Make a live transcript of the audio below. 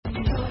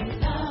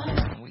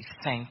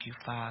thank you,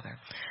 Father.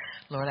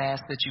 Lord, I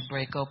ask that you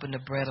break open the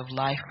bread of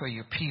life for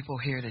your people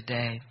here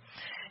today.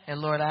 And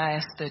Lord, I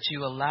ask that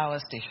you allow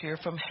us to hear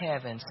from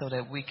heaven so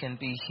that we can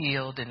be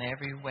healed in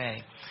every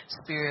way,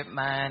 spirit,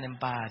 mind, and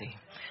body.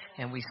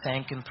 And we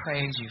thank and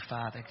praise you,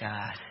 Father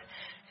God.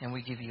 And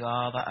we give you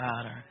all the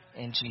honor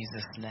in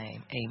Jesus'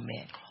 name.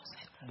 Amen.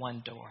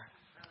 One door.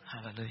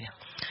 Hallelujah.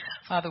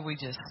 Father, we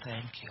just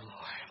thank you,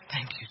 Lord.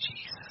 Thank you,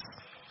 Jesus.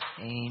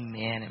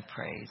 Amen and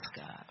praise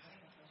God.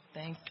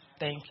 Thank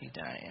you,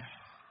 Diane.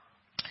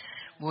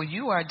 Well,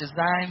 you are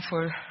designed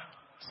for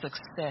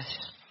success.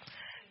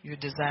 You're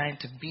designed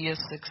to be a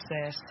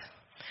success.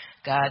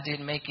 God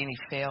didn't make any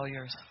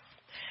failures.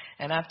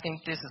 And I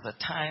think this is a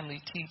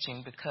timely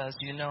teaching because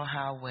you know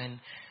how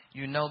when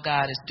you know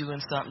God is doing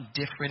something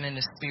different in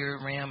the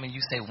spirit realm and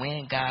you say,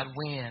 when, God,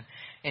 when?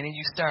 And then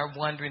you start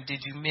wondering, did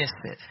you miss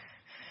it?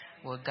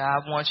 Well,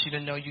 God wants you to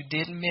know you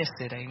didn't miss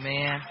it.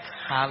 Amen.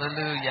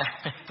 Hallelujah.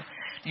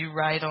 You're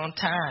right on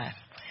time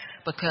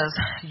because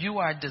you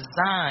are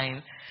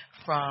designed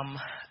from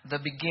the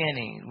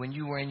beginning when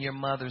you were in your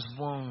mother's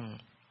womb.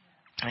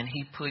 And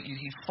he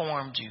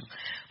formed you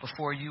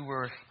before you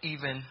were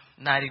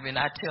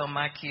I tell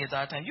my kids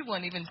all the time, you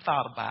weren't even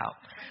thought about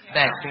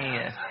back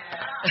then.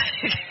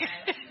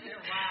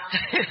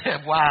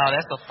 Wow,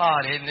 that's a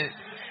thought, isn't it?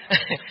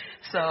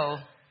 So,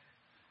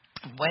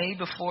 way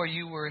before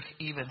you were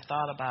even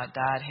thought about,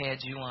 God had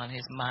you on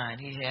his mind.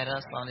 He had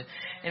us on it.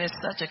 And it's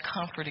such a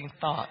comforting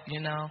thought, you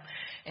know.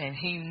 And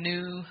he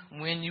knew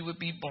when you would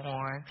be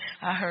born.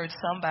 I heard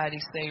somebody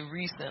say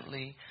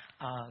recently,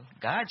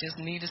 God just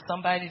needed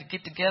somebody to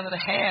get together to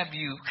have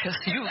you because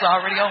you was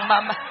already on my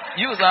mind.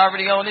 You was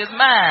already on his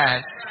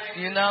mind,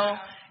 you know.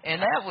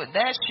 And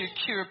that should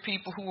cure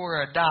people who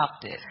were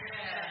adopted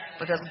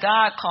because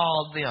God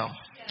called them.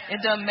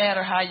 It doesn't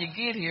matter how you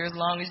get here as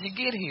long as you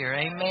get here.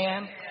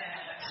 Amen.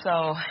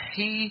 So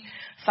he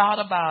thought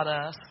about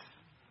us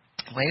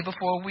way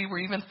before we were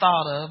even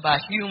thought of by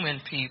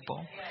human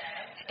people.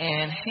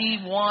 And he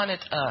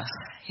wanted us.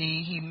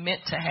 He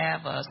meant to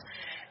have us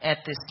at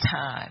this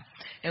time.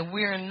 And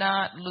we're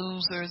not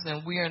losers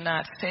and we are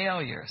not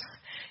failures.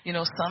 You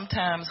know,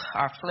 sometimes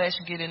our flesh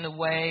get in the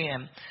way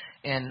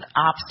and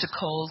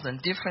obstacles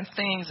and different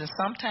things. And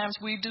sometimes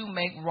we do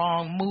make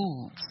wrong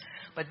moves.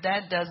 But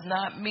that does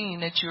not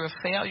mean that you're a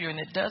failure, and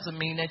it doesn't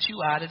mean that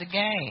you're out of the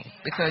game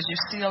because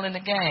you're still in the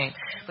game.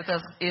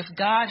 Because if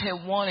God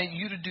had wanted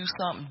you to do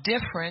something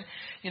different,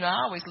 you know,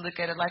 I always look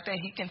at it like that.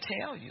 He can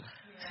tell you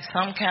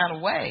some kind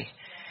of way.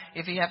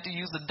 If you have to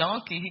use a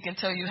donkey, he can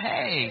tell you,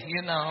 hey,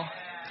 you know.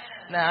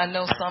 Now, I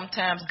know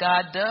sometimes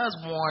God does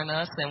warn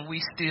us, and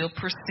we still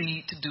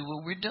proceed to do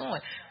what we're doing.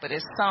 But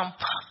at some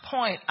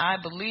point, I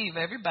believe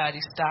everybody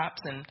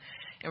stops and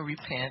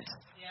repents.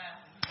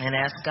 And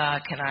ask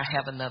God, can I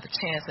have another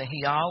chance? And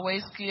he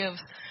always gives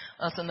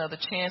us another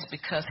chance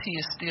because he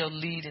is still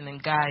leading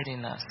and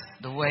guiding us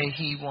the way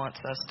he wants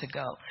us to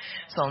go.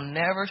 So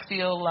never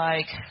feel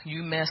like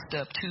you messed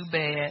up too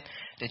bad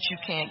that you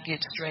can't get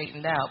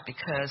straightened out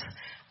because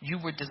you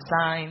were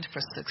designed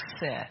for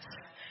success.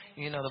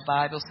 You know, the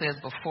Bible says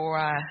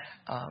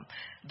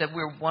that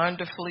we're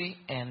wonderfully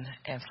and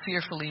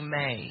fearfully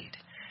made.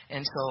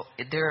 And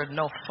so there are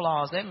no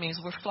flaws. That means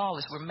we're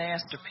flawless. We're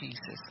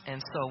masterpieces.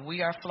 And so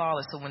we are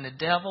flawless. So when the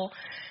devil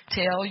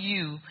tell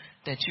you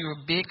that you're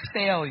a big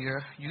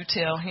failure, you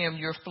tell him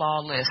you're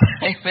flawless.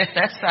 Amen.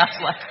 That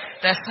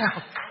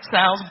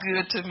sounds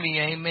good to me.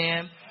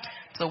 Amen.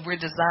 So we're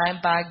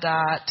designed by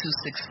God to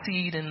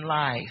succeed in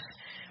life.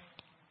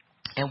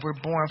 And we're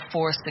born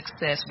for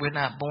success. We're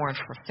not born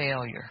for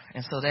failure.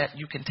 And so that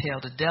you can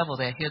tell the devil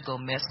that he'll go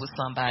mess with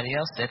somebody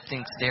else that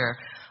thinks they're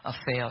a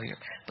failure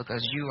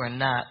because you are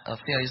not a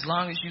failure. As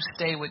long as you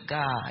stay with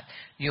God,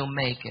 you'll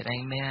make it.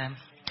 Amen.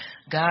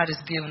 God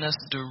has given us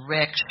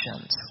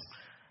directions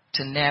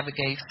to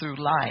navigate through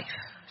life,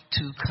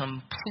 to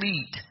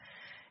complete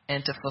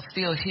and to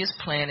fulfill his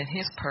plan and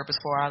his purpose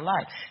for our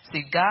life.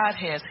 See, God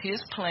has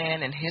his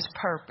plan and his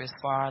purpose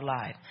for our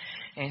life.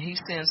 And he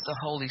sends the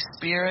Holy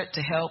Spirit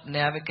to help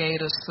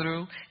navigate us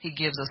through. He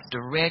gives us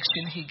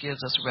direction. He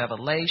gives us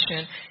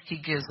revelation. He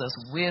gives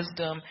us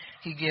wisdom.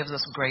 He gives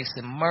us grace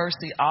and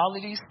mercy. All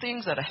of these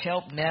things are to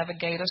help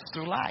navigate us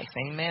through life.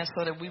 Amen.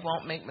 So that we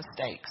won't make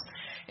mistakes.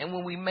 And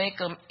when we make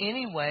them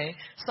anyway,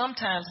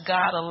 sometimes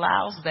God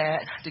allows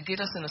that to get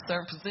us in a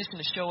certain position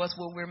to show us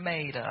what we're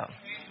made of.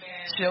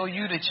 Show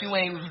you that you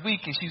ain't as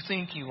weak as you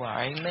think you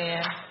are.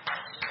 Amen.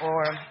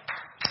 Or,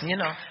 you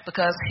know,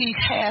 because he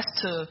has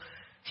to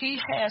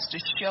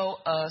show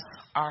us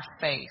our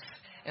faith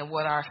and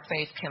what our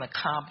faith can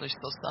accomplish.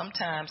 So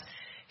sometimes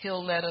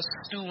he'll let us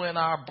stew in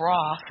our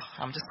broth.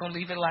 I'm just going to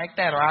leave it like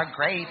that, or our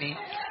gravy.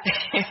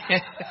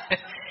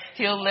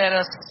 He'll let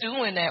us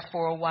stew in that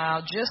for a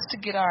while just to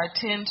get our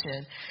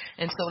attention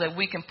and so that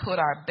we can put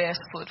our best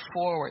foot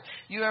forward.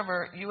 You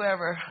ever,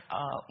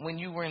 when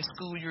you were in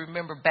school, you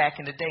remember back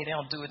in the day, they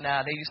don't do it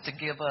now, they used to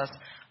give us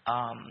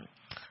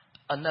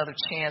another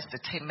chance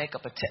to make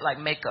up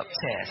makeup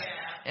test.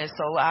 And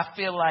so I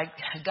feel like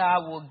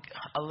God will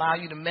allow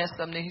you to mess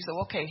up, and then he said,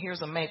 okay,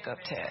 here's a makeup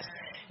test.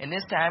 And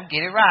this time,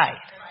 get it right.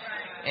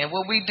 And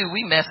what we do,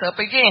 we mess up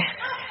again.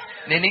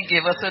 Then he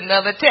give us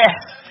another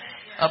test,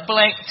 a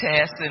blank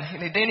test.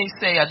 And then he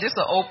say, this is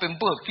an open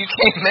book. You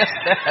can't mess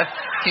that up.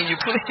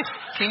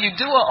 Can you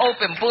do an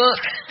open book?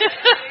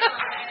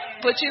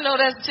 But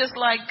that's just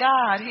like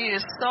God. He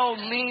is so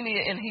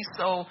lenient and he's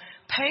so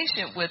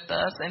patient with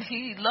us, and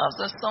he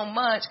loves us so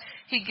much.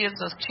 He gives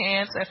us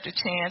chance after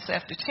chance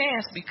after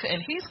chance,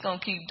 and he's going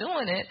to keep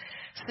doing it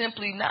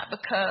simply not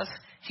because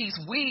he's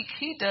weak.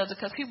 He does it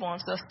because he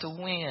wants us to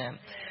win.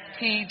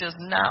 He does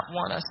not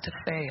want us to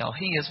fail.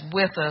 He is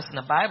with us, and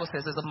the Bible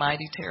says it's a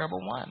mighty, terrible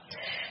one.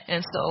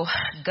 And so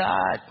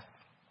God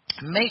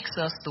makes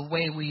us the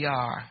way we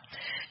are.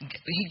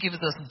 He gives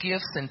us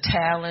gifts and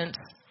talents.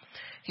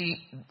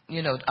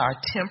 Our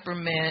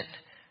temperament,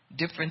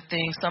 different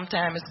things.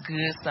 Sometimes it's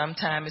good,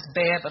 sometimes it's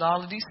bad, but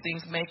all of these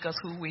things make us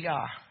who we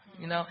are.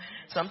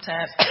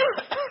 Sometimes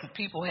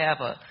people have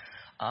a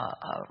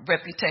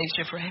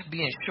reputation for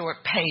being short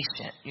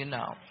patient,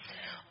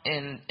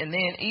 and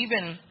then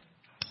even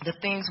the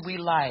things we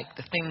like,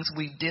 the things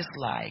we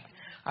dislike,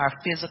 our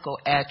physical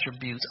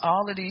attributes,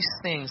 all of these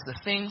things, the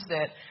things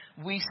that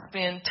we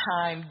spend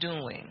time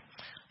doing,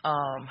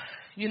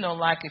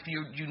 like if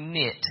you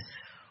knit,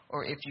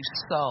 or if you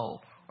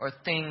sew, or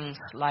things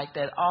like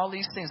that, all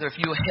these things, or if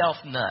you're a health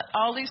nut,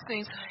 all these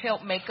things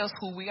help make us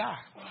who we are.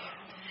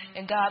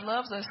 And God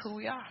loves us who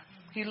we are.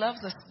 He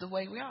loves us the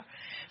way we are.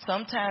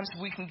 Sometimes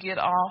we can get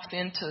off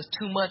into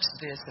too much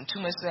this and too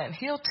much that, and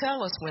he'll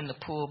tell us when to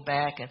pull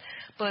back.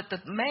 But the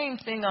main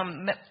thing,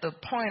 the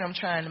point I'm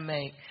trying to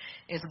make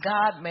is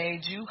God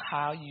made you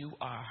how you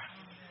are.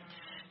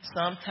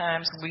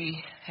 Sometimes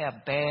we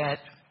have bad,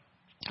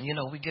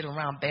 we get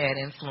around bad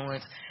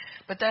influence.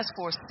 But that's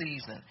for a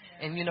season.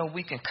 And,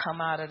 we can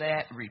come out of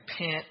that,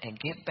 repent, and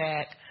get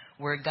back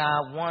where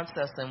God wants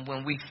us. And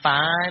when we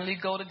finally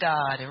go to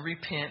God and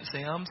repent and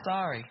say, I'm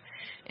sorry,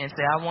 and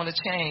say, I want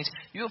to change,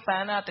 you'll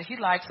find out that he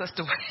likes us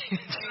the way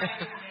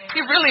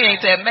he really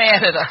ain't that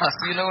mad at us.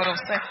 You know what I'm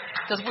saying?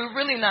 Because we're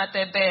really not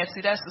that bad.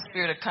 See, that's the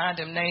spirit of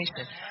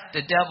condemnation.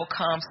 The devil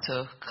comes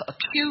to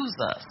accuse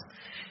us.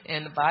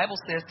 And the Bible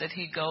says that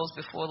he goes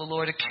before the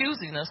Lord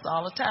accusing us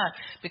all the time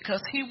because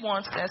he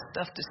wants that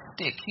stuff to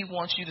stick. He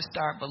wants you to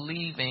start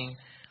believing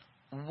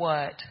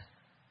what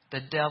the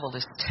devil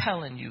is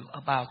telling you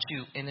about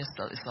you, and it's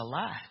a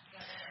lie.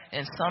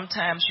 And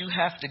sometimes you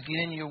have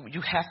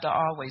to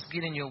always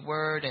get in your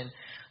word and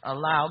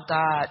allow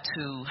God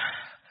to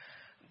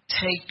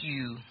take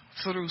you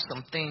through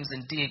some things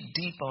and dig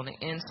deep on the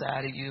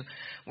inside of you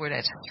where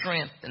that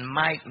strength and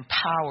might and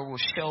power will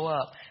show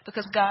up,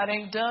 because God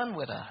ain't done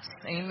with us.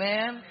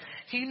 Amen.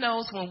 He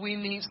knows when we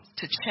need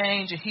to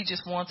change, and he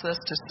just wants us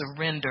to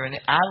surrender. And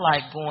I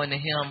like going to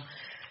him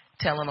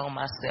telling on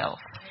myself.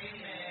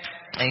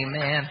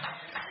 Amen.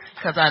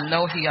 Because I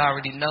know he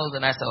already knows,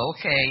 and I say,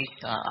 okay,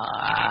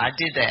 I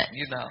did that,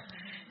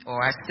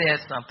 or I said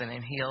something,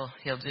 and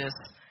he'll just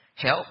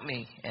help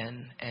me,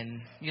 and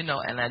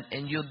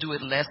you'll do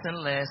it less and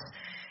less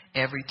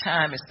every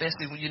time,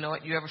 especially when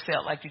you ever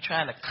felt like you're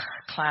trying to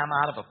climb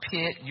out of a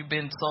pit. You've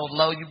been so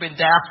low, you've been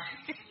down.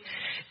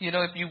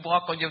 If you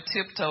walk on your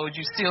tiptoes,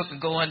 you still can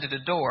go under the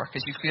door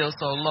because you feel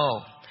so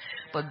low.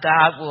 But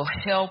God will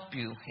help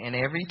you, and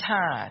every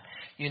time,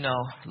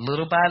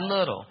 little by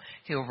little,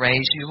 he'll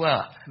raise you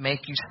up,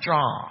 make you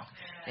strong,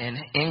 and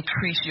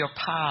increase your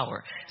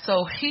power.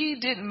 So he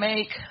didn't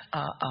make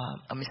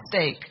a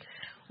mistake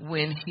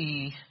when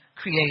he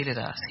created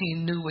us. He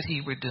knew what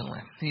he was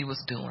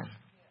doing.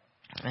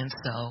 And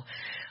so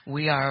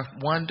we are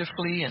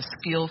wonderfully and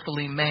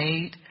skillfully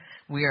made.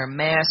 We are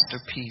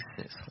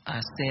masterpieces. I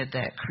said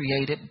that,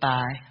 created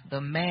by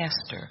the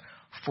master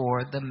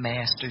for the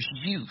master's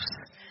use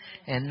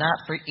and not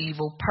for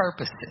evil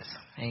purposes.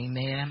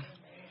 Amen.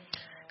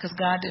 Because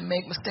God didn't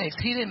make mistakes.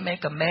 He didn't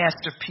make a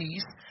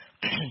masterpiece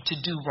to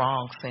do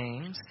wrong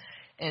things.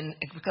 And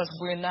because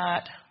we're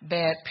not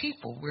bad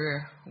people,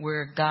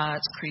 we're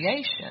God's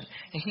creation,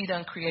 and he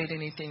doesn't create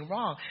anything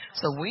wrong.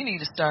 So we need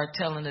to start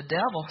telling the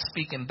devil,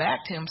 speaking back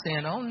to him,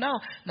 saying, oh no,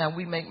 now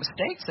we make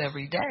mistakes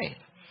every day,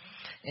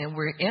 and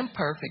we're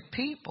imperfect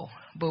people,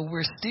 but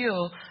we're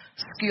still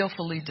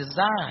skillfully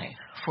designed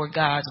for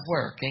God's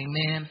work.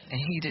 Amen.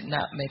 And he did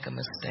not make a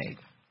mistake.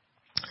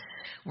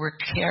 We're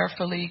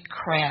carefully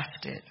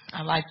crafted.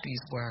 I like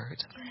these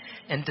words.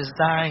 And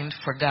designed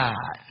for God,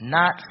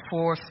 not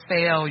for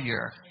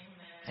failure.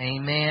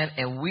 Amen.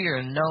 And we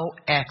are no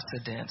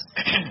accidents.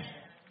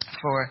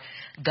 For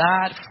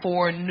God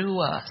foreknew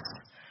us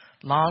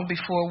long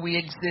before we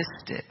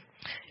existed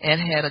and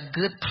had a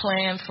good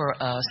plan for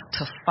us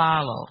to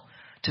follow,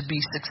 to be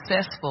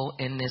successful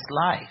in this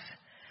life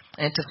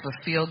and to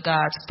fulfill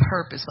God's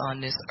purpose on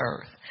this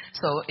earth.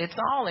 So it's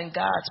all in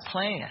God's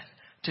plan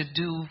to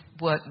do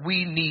what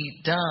we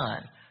need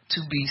done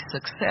to be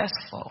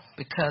successful,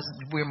 because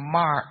we're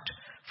marked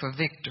for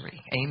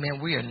victory. Amen.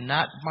 We are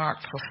not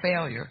marked for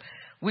failure.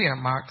 We are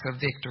marked for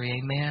victory.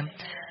 Amen.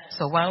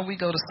 So why don't we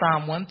go to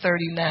Psalm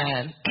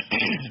 139.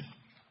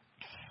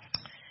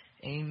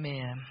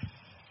 Amen.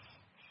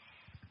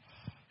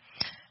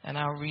 And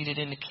I'll read it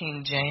in the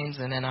King James,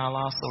 and then I'll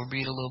also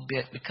read a little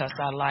bit because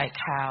I like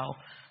how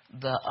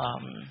the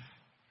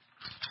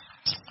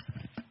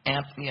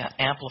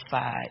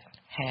Amplified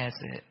has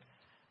it.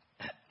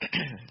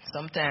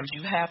 Sometimes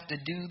you have to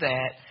do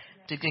that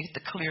to get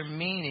the clear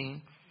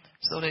meaning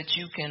so that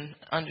you can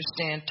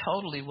understand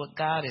totally what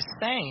God is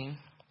saying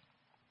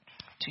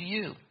to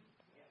you.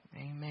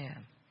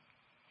 Amen.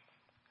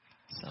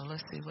 So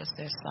let's see, what's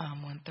that?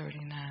 Psalm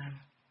 139.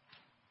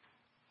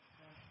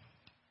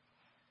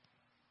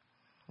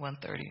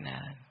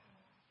 139.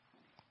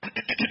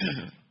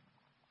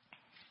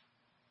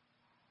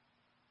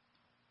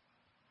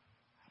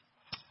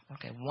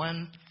 Okay,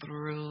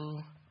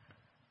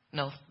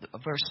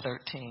 verse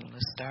 13.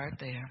 Let's start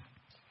there.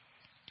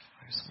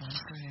 Verse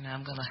 139.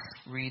 I'm going to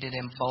read it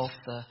in both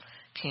the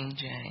King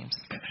James.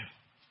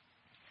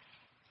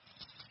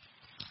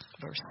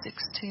 Verse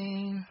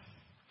 16.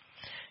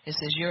 It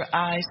says, your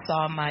eyes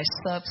saw my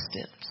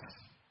substance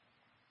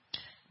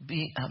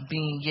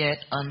being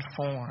yet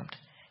unformed,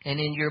 and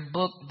in your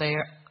book they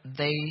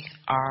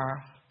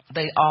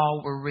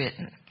all were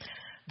written,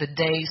 the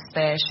days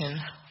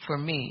fashioned for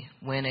me,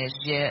 when as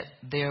yet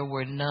there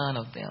were none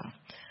of them.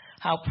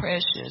 How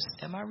precious,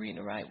 am I reading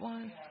the right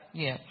one?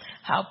 Yeah.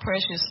 How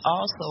precious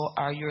also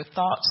are your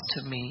thoughts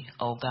to me,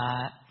 O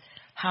God.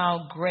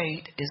 How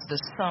great is the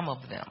sum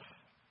of them.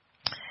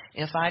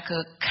 If I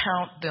could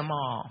count them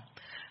all,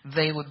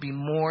 they would be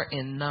more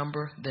in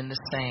number than the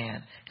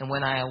sand. And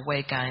when I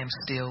awake, I am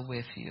still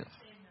with you.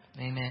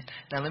 Amen.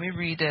 Now let me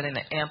read that in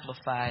the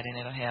Amplified, and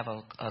it'll have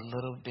a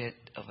little bit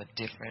of a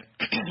different,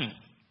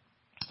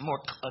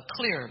 a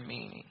clearer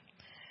meaning.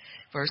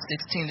 Verse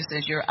 16, it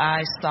says, your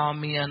eyes saw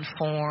me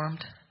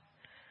unformed.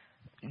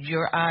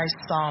 Your eyes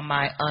saw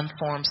my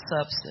unformed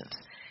substance.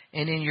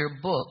 And in your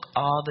book,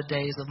 all the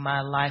days of my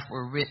life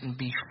were written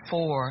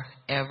before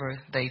ever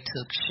they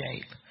took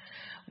shape,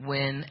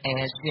 when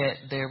as yet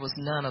there was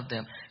none of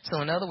them.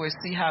 So in other words,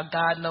 see how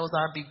God knows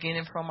our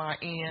beginning from our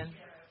end?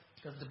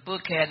 Because the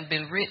book hadn't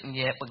been written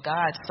yet, but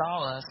God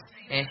saw us,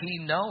 and he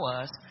know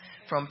us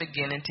from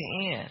beginning to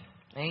end.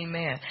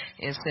 Amen.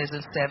 It says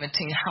in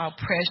 17, how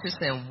precious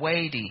and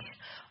weighty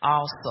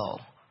also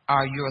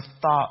are your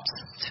thoughts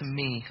to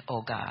me,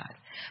 O God.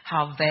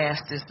 How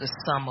vast is the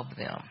sum of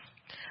them.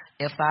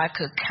 If I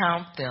could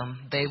count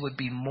them, they would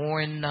be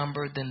more in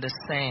number than the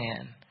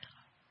sand.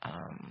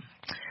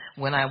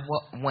 When I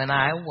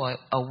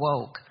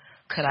awoke,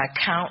 could I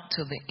count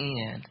to the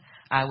end,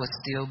 I would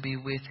still be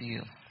with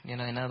you. You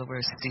know, in other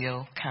words,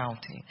 still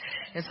counting.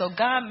 And so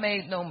God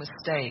made no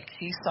mistake.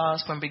 He saw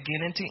us from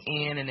beginning to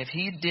end, and if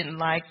he didn't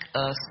like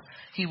us,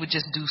 he would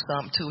just do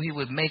something too. He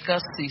would make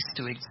us cease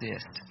to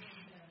exist.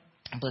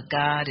 But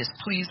God is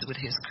pleased with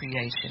his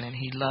creation, and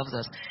he loves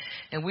us.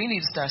 And we need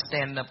to start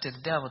standing up to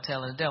the devil,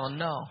 telling the devil,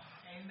 no,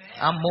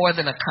 I'm more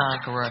than a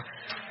conqueror.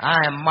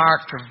 I am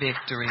marked for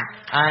victory.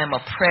 I am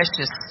a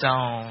precious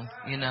stone.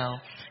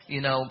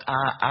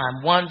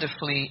 I'm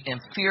wonderfully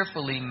and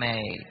fearfully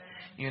made.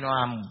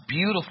 I'm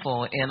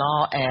beautiful in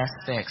all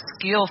aspects,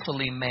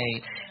 skillfully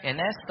made. And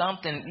that's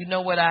something, you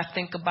know what I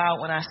think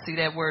about when I see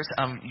that word,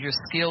 you're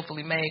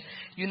skillfully made.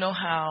 You know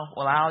how,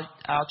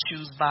 I'll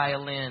choose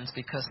violins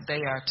because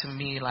they are to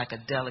me like a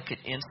delicate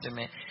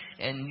instrument.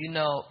 And,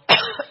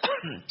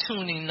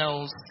 tuning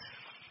those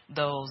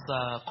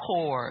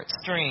chords,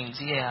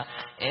 strings, yeah,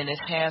 and it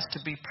has to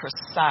be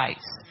precise.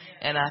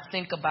 And I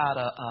think about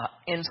a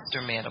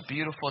instrument, a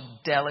beautiful,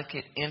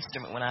 delicate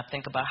instrument, when I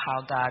think about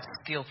how God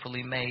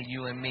skillfully made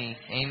you and me.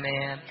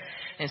 Amen.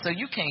 And so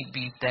you can't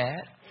beat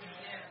that.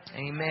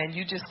 Amen.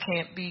 You just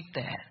can't beat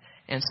that.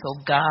 And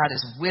so God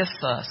is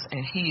with us,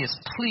 and he is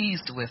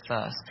pleased with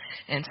us.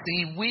 And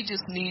see, we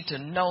just need to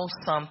know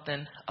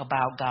something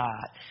about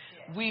God.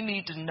 We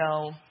need to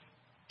know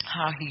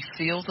how he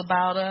feels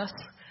about us.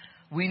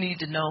 We need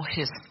to know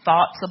his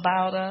thoughts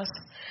about us.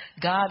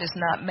 God is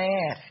not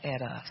mad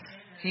at us.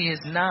 He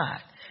is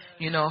not.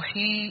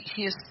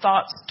 His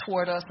thoughts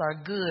toward us are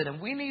good,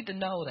 and we need to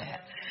know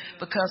that.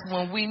 Because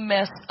when we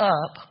mess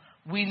up,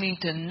 we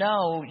need to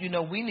know,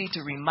 we need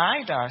to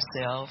remind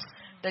ourselves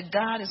that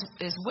God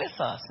is with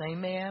us.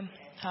 Amen.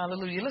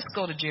 Hallelujah. Let's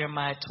go to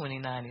Jeremiah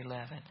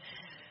 29:11.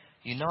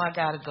 I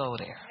got to go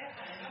there.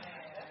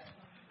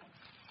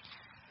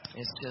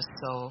 It's just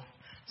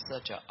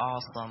such an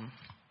awesome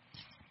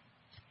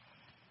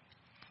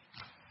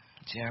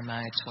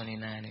Jeremiah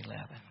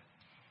 29:11.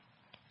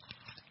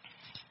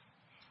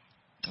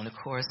 And of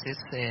course it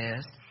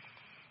says,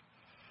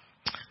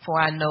 for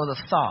I know the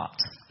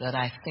thoughts that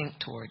I think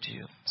toward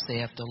you,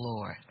 saith the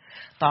Lord.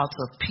 Thoughts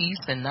of peace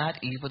and not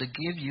evil, to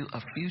give you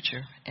a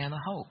future and a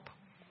hope.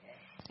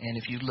 And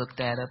if you look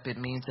that up, it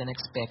means an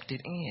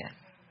expected end.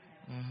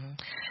 Mm-hmm.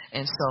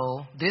 And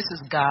so this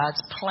is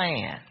God's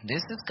plan.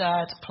 This is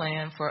God's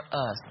plan for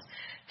us.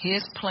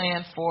 His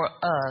plan for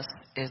us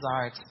is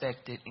our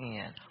expected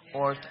end,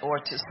 or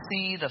to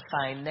see the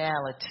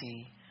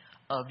finality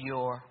of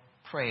your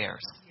prayers,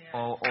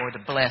 or the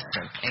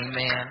blessing.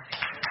 Amen.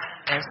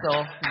 And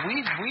so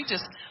we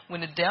just,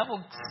 when the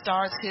devil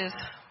starts his,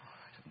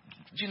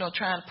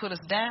 trying to put us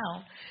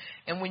down,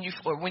 And when you're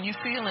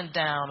feeling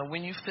down, or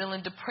when you're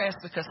feeling depressed,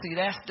 because see,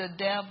 that's the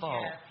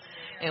devil.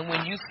 And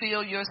when you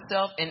feel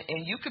yourself, and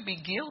you could be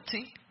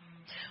guilty,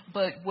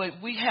 but what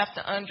we have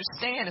to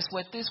understand is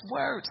what this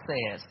word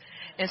says.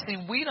 And see,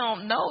 we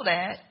don't know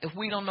that if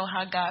we don't know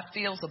how God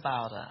feels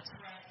about us.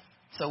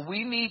 So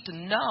we need to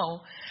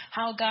know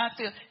how God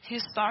feels.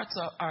 His thoughts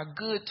are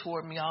good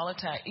toward me all the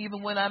time.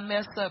 Even when I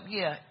mess up,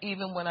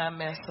 even when I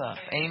mess up.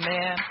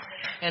 Amen.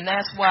 And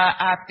that's why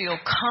I feel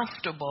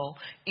comfortable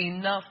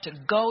enough to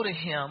go to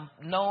him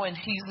knowing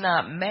he's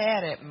not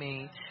mad at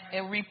me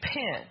and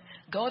repent.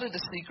 Go to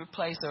the secret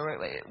place, or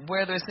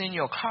whether it's in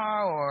your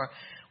car or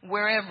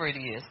wherever it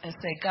is, and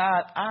say,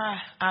 God,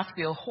 I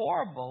feel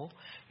horrible.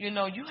 You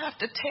have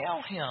to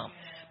tell him.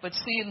 But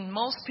see,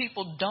 most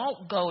people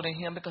don't go to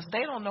him because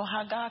they don't know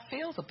how God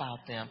feels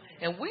about them.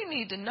 And we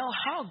need to know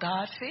how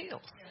God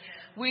feels.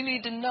 We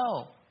need to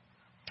know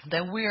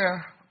that we're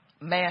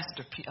a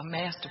masterpiece,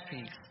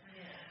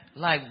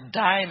 like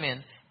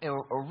diamond, a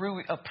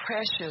ruby, a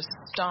precious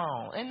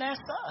stone. And that's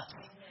us.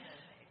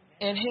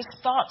 And his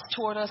thoughts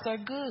toward us are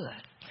good.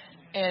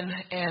 And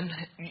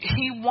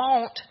he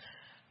won't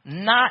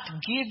not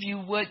give you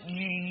what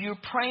you're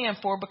praying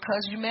for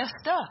because you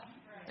messed up.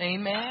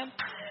 Amen.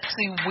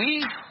 See,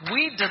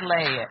 we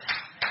delay it.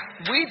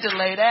 We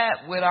delay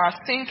that with our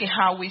thinking,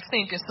 how we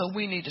think, and so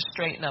we need to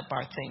straighten up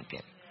our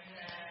thinking.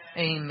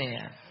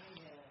 Amen.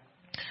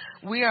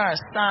 We are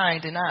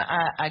assigned, and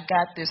I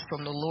got this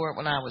from the Lord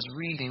when I was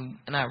reading,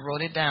 and I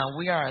wrote it down.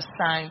 We are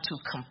assigned to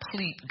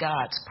complete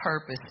God's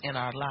purpose in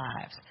our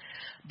lives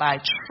by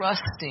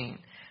trusting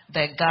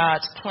that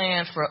God's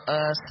plan for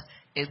us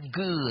is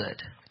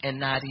good and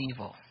not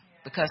evil.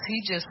 Because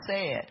he just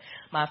said,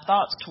 my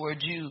thoughts toward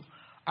you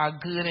are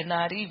good and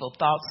not evil,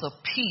 thoughts of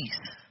peace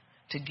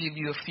to give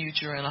you a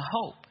future and a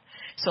hope.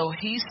 So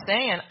he's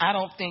saying, I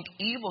don't think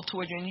evil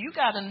toward you. And you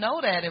got to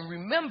know that and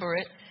remember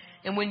it.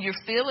 And when you're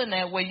feeling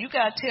that way, you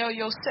got to tell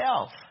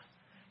yourself,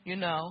 you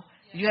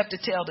have to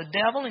tell the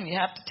devil, and you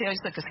have to tell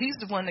yourself, because he's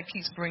the one that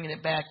keeps bringing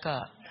it back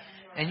up.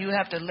 And you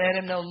have to let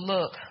him know,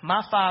 look,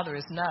 my Father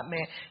is not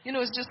mad.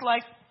 It's just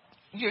like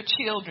your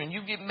children.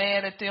 You get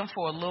mad at them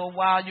for a little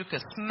while. You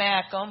could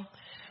smack them,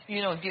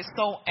 get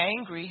so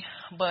angry,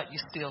 but you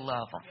still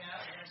love them.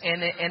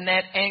 And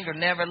that anger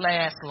never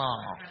lasts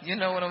long. You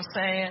know what I'm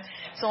saying?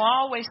 So I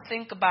always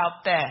think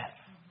about that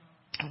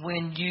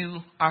when you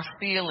are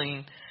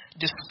feeling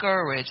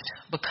discouraged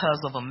because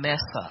of a mess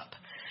up.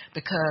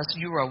 Because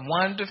you are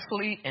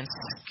wonderfully and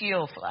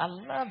skillful. I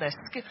love that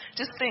skill.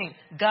 Just think,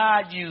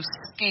 God used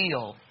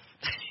skill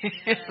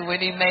when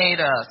he made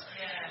us.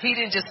 He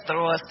didn't just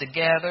throw us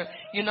together.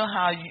 You know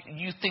how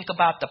you think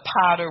about the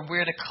potter,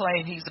 we're the clay,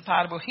 and he's the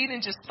potter. But he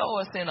didn't just throw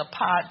us in a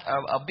pot,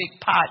 a big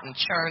pot, and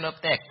churn up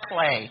that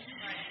clay.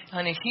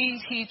 Honey,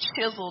 he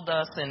chiseled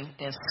us and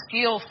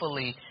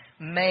skillfully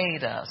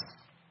made us.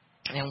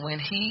 And when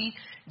he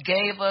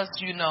gave us,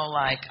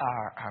 like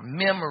our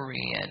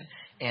memory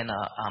and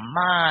a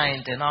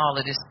mind and all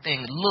of this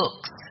thing,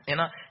 looks, and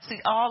see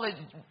all it,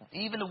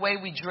 even the way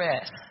we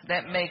dress,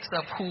 that makes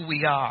up who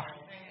we are.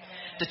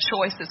 The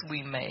choices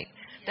we make,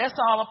 that's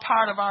all a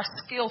part of our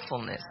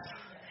skillfulness.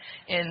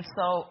 And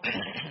so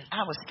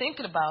I was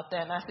thinking about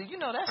that, and I said,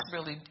 that's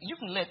really, you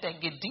can let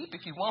that get deep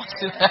if you want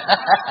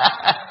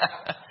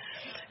to.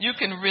 You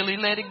can really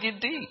let it get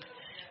deep.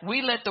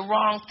 We let the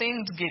wrong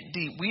things get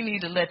deep. We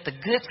need to let the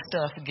good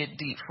stuff get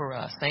deep for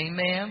us.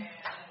 Amen.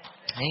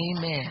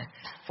 Amen.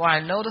 For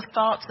I know the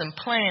thoughts and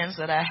plans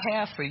that I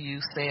have for you,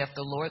 saith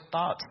the Lord.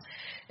 Thoughts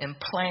and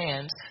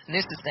plans. And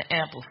this is the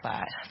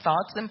Amplified.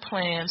 Thoughts and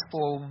plans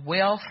for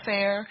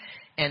welfare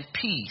and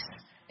peace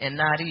and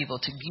not evil,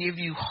 to give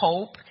you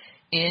hope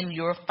in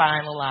your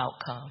final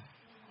outcome.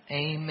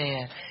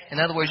 Amen. In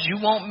other words, you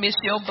won't miss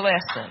your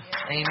blessing.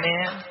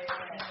 Amen.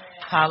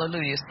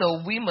 Hallelujah.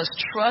 So we must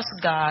trust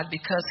God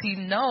because he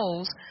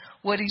knows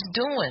what he's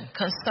doing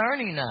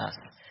concerning us.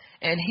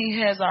 And he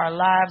has our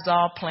lives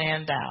all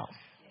planned out.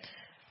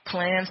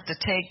 Plans to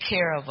take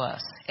care of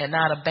us and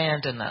not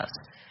abandon us.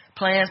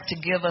 Plans to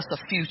give us a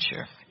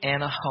future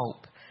and a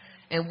hope.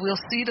 And we'll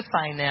see the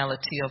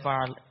finality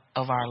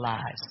of our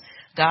lives.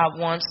 God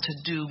wants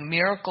to do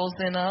miracles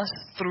in us,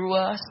 through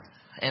us,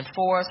 and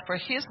for us for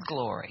his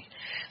glory.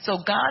 So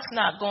God's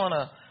not going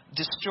to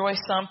destroy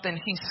something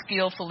he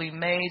skillfully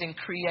made and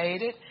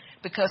created,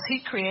 because he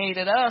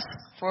created us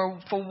for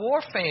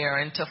warfare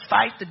and to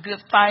fight the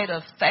good fight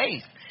of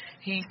faith.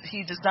 He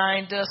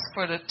designed us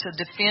to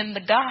defend the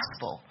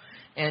gospel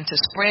and to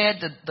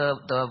spread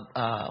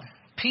the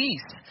peace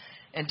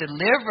and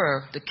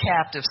deliver the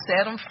captive,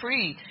 set them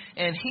free.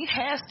 And he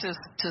has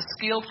to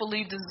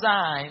skillfully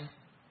design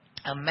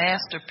a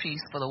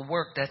masterpiece for the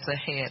work that's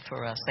ahead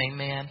for us.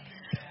 Amen.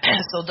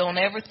 So don't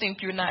ever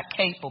think you're not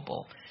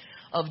capable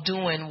of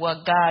doing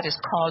what God has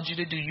called you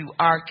to do. You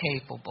are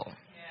capable.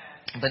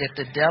 But if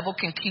the devil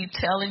can keep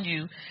telling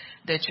you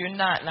that you're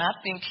not, and I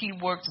think he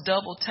works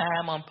double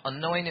time on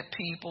anointed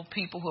people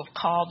who have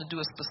called to do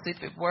a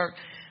specific work,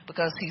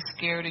 because he's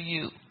scared of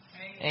you.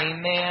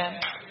 Amen.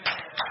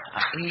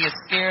 He is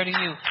scared of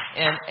you.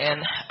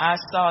 And I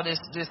saw this,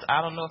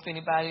 I don't know if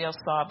anybody else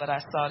saw it, but I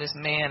saw this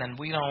man, and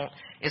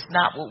it's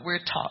not what we're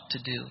taught to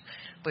do.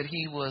 But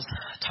he was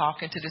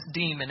talking to this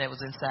demon that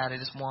was inside of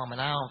this woman.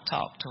 I don't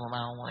talk to him. I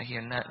don't want to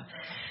hear nothing.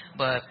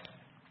 But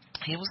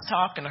he was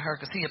talking to her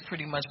because he had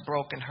pretty much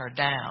broken her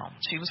down.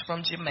 She was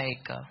from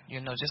Jamaica,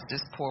 just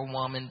this poor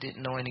woman,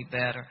 didn't know any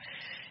better.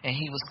 And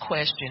he was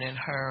questioning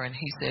her, and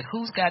he said,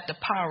 who's got the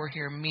power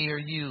here, me or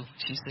you?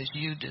 She says,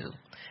 you do.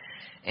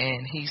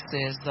 And he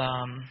says,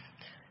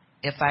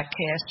 if I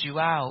cast you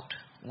out,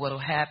 what'll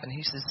happen?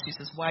 She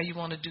says, why you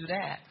want to do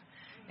that?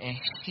 And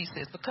he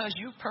says, because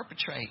you're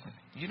perpetrating.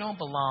 You don't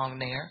belong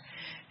there.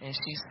 And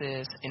she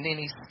says, and then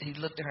he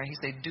looked at her and he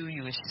said, do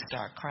you? And she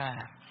started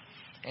crying.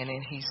 And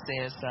then he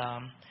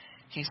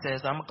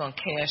says, I'm going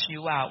to cast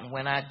you out. And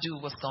when I do,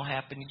 what's going to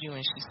happen to you?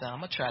 And she said, I'm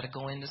going to try to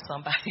go into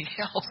somebody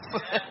else.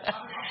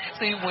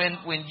 See,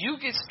 when you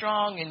get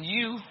strong and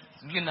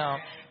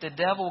the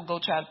devil will go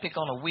try to pick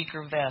on a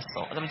weaker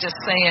vessel. I'm just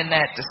saying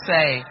that to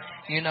say,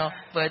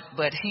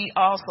 but he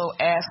also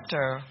asked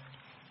her,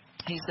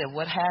 he said,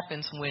 what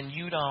happens when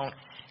you don't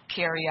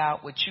carry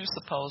out what you're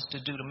supposed to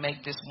do to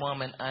make this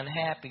woman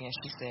unhappy? And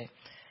she said,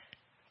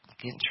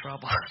 get in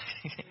trouble.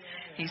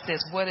 He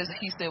says, what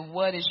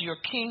is your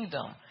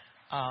kingdom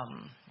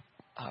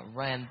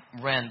run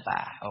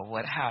by?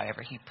 Or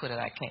however he put it,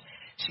 I can't.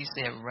 She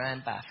said,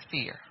 run by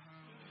fear.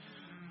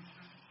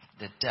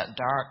 The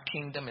dark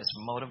kingdom is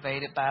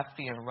motivated by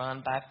fear and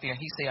run by fear.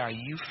 He said, are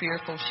you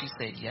fearful? She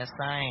said, yes,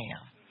 I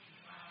am.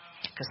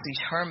 Because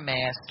see, her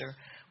master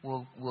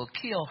will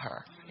kill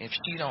her if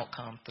she don't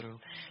come through.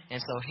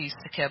 And so he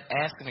kept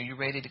asking her, you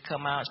ready to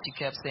come out? She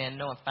kept saying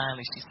no, and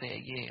finally she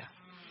said, yeah.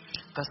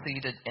 Because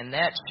see, and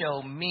that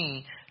showed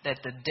me that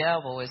the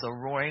devil is a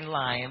roaring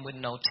lion with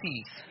no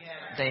teeth.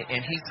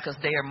 Because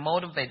they are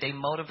motivated. They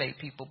motivate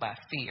people by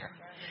fear.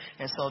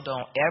 And so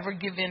don't ever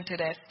give in to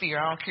that fear.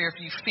 I don't care if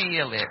you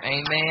feel it.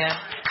 Amen.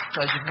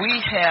 Because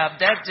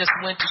that just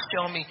went to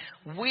show me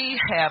we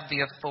have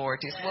the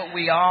authority. It's what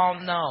we all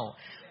know.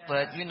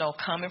 But,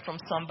 coming from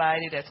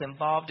somebody that's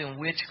involved in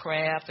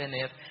witchcraft, and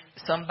if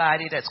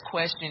somebody that's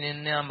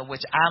questioning them,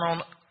 which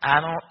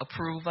I don't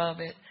approve of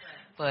it.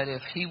 But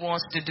if he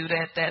wants to do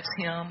that, that's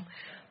him.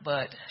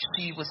 But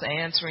she was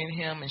answering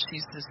him, and she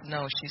says,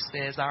 no, she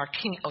says, our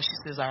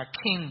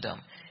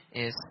kingdom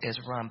is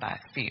run by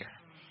fear.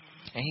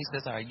 And he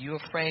says, are you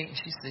afraid? And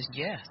she says,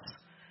 yes.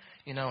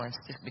 And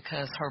it's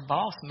because her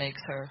boss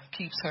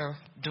keeps her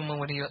doing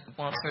what he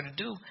wants her to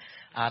do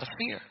out of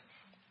fear.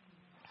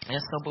 And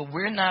so, but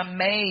we're not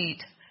made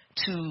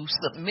to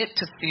submit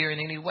to fear in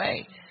any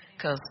way.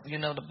 Because,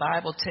 the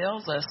Bible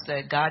tells us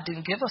that God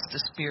didn't give us the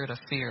spirit of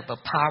fear,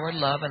 but power,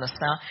 love, and a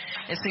sound.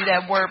 And see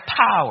that word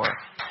power.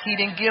 He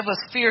didn't give us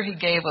fear. He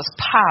gave us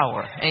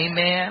power.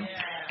 Amen.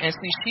 And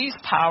see, she's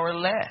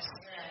powerless.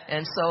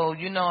 And so,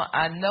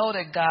 I know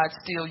that God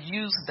still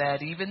used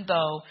that, even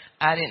though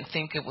I didn't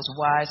think it was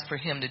wise for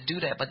him to do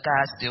that. But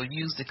God still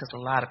used it because a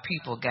lot of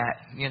people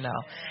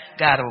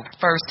got a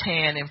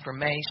first-hand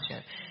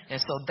information. And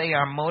so they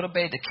are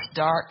motivated. The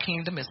dark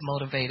kingdom is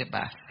motivated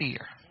by fear.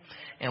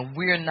 And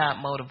we're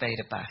not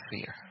motivated by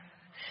fear.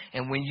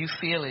 And when you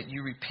feel it,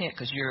 you repent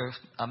because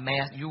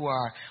you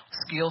are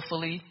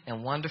skillfully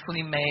and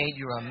wonderfully made.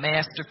 You're a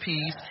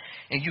masterpiece.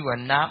 And you are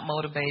not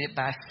motivated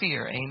by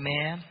fear.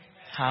 Amen.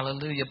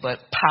 Hallelujah. But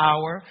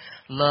power,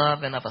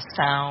 love, and of a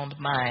sound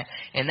mind.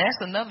 And that's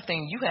another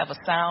thing. You have a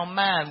sound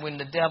mind. When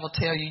the devil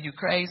tell you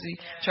crazy,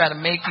 try to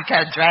make you,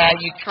 kind of drive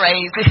you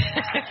crazy,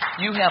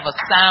 you have a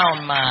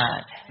sound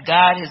mind.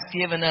 God has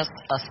given us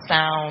a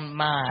sound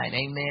mind.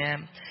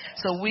 Amen.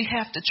 So we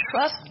have to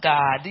trust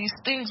God. These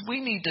things we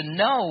need to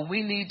know.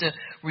 We need to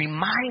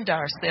remind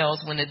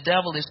ourselves when the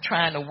devil is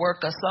trying to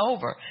work us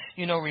over.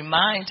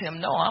 Remind him,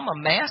 no, I'm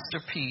a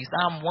masterpiece.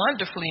 I'm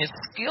wonderfully and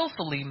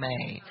skillfully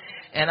made.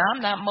 And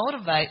I'm not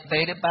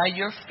motivated by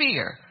your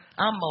fear.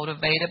 I'm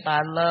motivated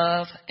by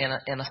love and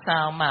a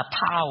sound mind.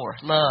 Power,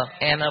 love,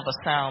 and of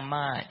a sound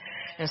mind.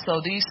 And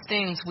so these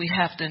things we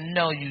have to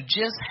know. You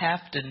just have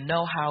to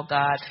know how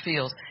God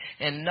feels.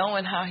 And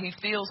knowing how he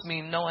feels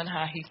means knowing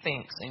how he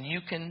thinks. And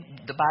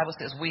the Bible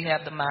says we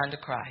have the mind of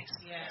Christ.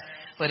 Yes.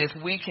 But if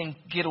we can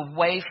get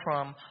away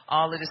from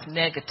all of this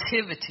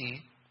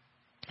negativity,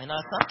 and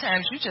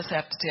sometimes you just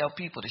have to tell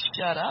people to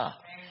shut up.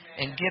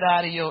 And get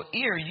out of your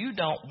ear. You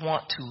don't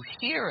want to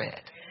hear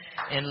it.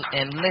 And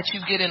let you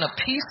get in a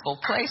peaceful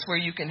place where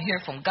you can hear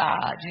from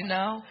God,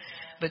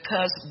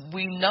 Because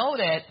we know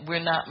that we're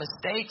not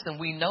mistakes, and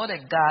we know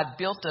that God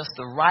built us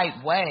the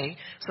right way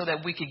so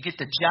that we could get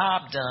the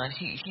job done.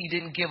 He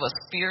didn't give us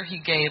fear.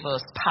 He gave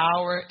us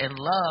power and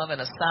love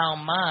and a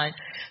sound mind.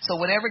 So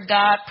whatever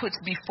God puts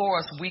before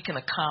us, we can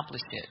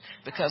accomplish it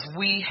because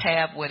we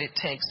have what it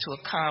takes to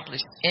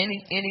accomplish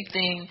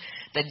anything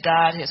that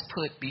God has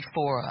put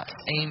before us.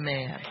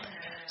 Amen.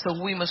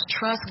 So we must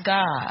trust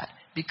God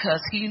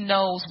because he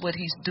knows what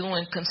he's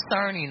doing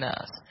concerning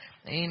us.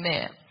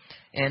 Amen.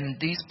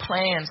 And he has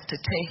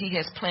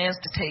plans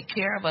to take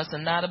care of us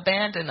and not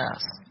abandon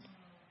us,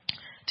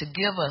 to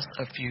give us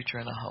a future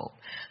and a hope.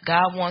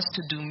 God wants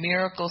to do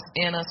miracles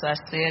in us. I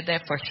said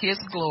that for His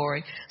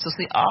glory. So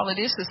see, all of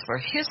this is for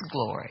His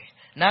glory,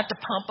 not to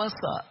pump us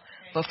up,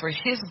 but for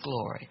His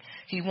glory.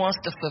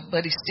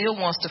 But He still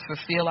wants to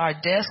fulfill our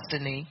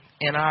destiny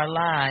in our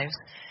lives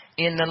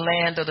in the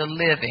land of the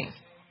living.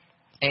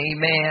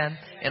 Amen.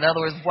 In other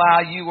words,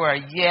 while you are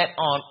yet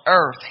on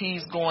earth,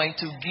 He's going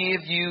to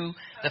give you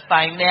the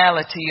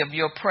finality of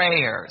your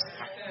prayers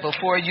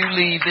before you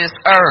leave this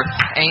earth.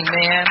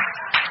 Amen.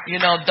 You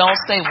know, don't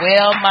say,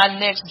 well, my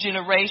next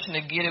generation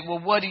to get it.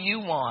 Well, what do you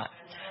want?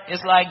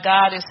 It's like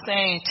God is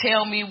saying,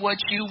 tell me what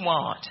you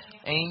want.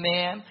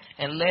 Amen.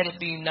 And let it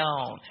be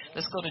known.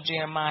 Let's go to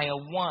Jeremiah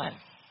 1.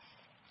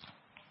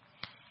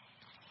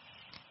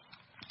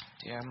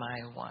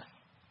 Jeremiah 1.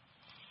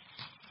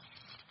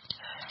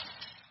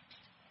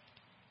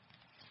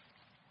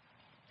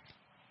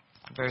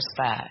 Verse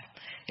 5.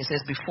 It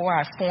says, before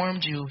I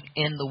formed you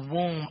in the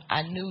womb,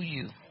 I knew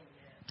you.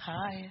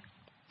 Hi.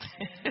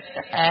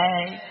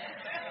 Hey.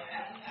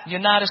 You're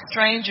not a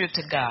stranger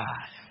to God.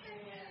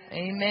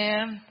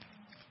 Amen.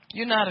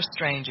 You're not a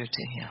stranger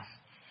to Him.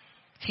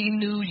 He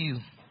knew you.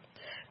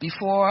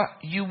 Before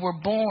you were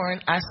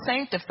born, I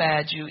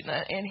sanctified you,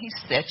 and He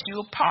set you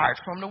apart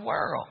from the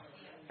world.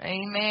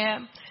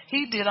 Amen.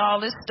 He did all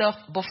this stuff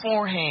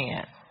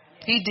beforehand.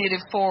 He did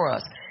it for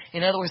us.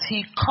 In other words,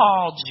 He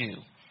called you.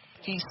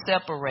 He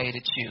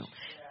separated you.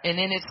 And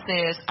then it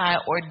says, I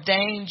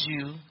ordained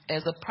you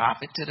as a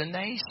prophet to the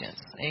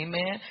nations.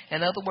 Amen.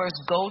 In other words,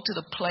 go to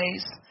the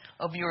place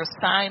of your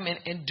assignment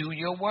and do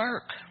your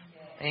work.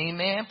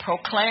 Amen.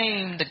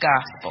 Proclaim the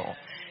gospel.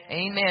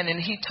 Amen. And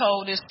He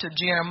told this to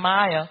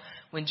Jeremiah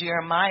when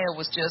Jeremiah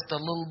was just a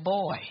little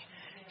boy.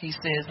 He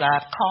says,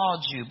 I've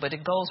called you. But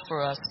it goes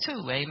for us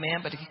too.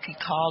 Amen. But He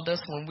called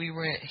us when we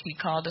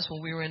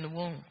were in the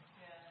womb.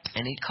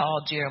 And He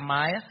called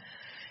Jeremiah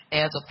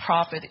as a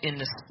prophet in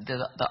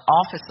the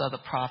office of the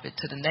prophet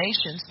to the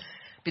nations,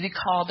 but He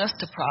called us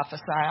to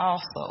prophesy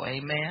also.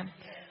 Amen.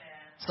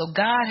 So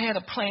God had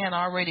a plan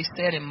already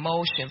set in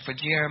motion for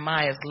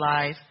Jeremiah's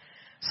life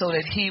so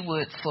that he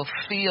would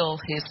fulfill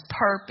his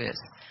purpose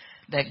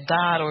that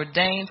God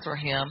ordained for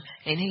him,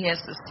 and He has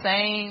the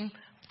same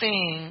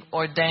thing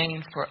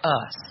ordained for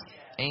us.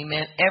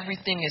 Amen.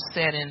 Everything is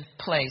set in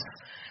place.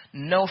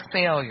 No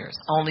failures,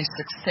 only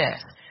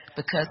success,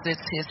 because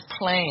it's His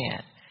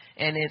plan,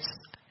 and it's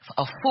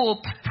a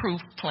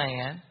foolproof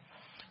plan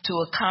to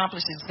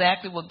accomplish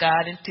exactly what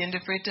God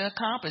intended for it to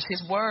accomplish.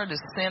 His word is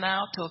sent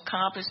out to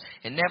accomplish.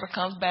 It never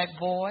comes back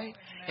void,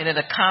 and it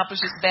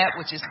accomplishes that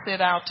which is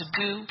set out to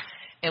do.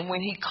 And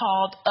when He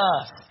called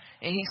us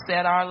and He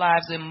set our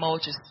lives in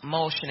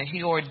motion and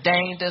He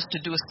ordained us to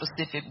do a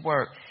specific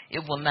work,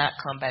 it will not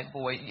come back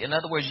void. In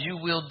other words, you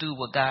will do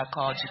what God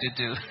called you to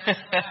do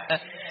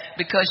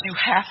because you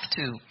have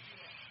to.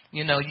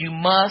 You know, you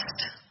must,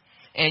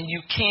 and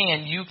you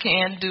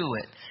can do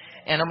it.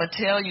 And I'm going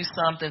to tell you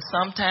something.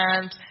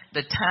 Sometimes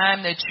the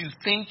time that you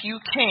think you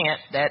can't,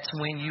 that's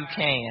when you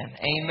can.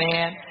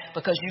 Amen.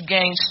 Because you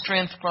gain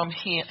strength from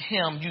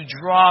Him. You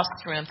draw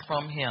strength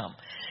from Him.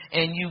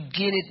 And you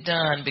get it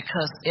done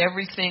because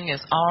everything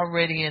is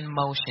already in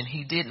motion.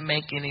 He didn't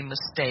make any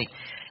mistake.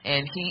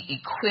 And He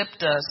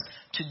equipped us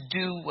to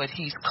do what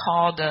He's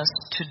called us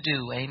to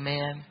do.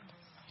 Amen.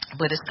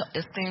 But it's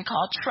this thing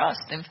called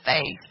trust and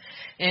faith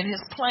in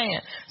His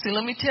plan. See,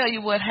 let me tell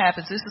you what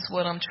happens. This is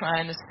what I'm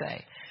trying to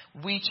say.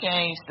 We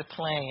change the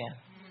plan.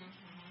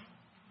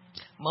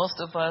 Most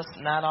of us,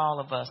 not all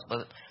of us,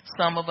 but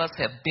some of us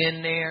have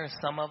been there.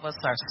 Some of us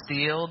are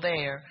still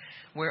there.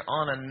 We're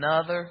on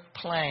another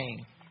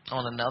plane,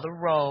 on another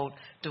road,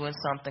 doing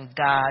something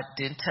God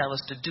didn't tell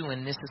us to do.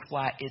 And this is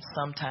why it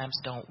sometimes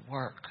don't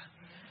work.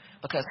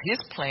 Because His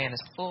plan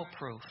is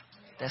foolproof.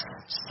 That's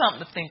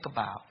something to think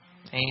about.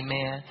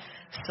 Amen.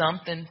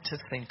 Something to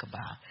think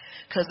about.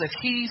 Because if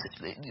He's,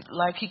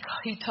 like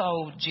he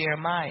told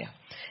Jeremiah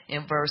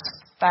in verse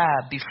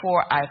 5,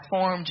 before I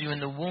formed you in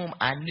the womb,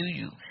 I knew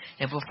you.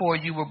 And before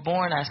you were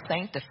born, I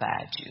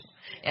sanctified you.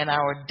 And I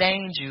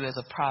ordained you as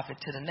a prophet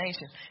to the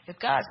nation. If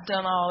God's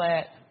done all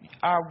that,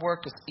 our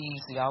work is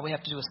easy. All we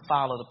have to do is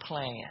follow the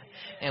plan.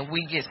 And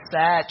we get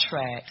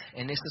sidetracked,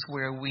 and this is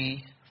where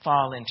we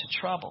fall into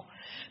trouble.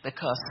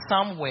 Because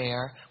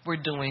somewhere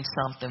we're doing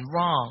something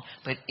wrong.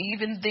 But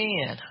even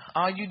then,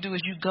 all you do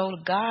is you go to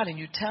God and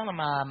you tell Him,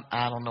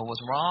 I don't know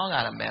what's wrong.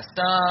 I done messed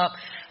up.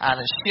 I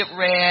done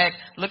shipwrecked.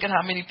 Look at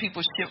how many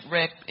people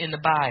shipwrecked in the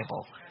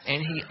Bible.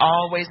 And He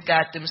always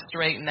got them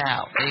straightened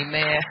out.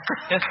 Amen.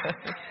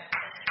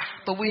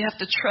 But we have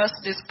to trust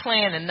this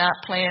plan and not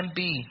plan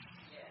B.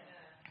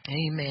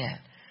 Amen.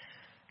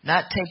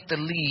 Not take the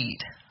lead.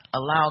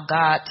 Allow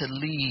God to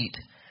lead.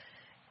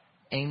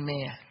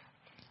 Amen.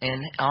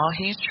 And all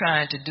He's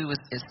trying to do is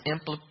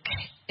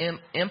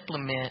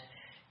implement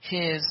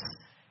His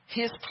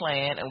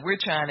plan, and we're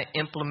trying to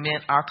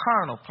implement our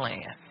carnal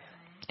plan.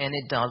 And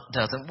it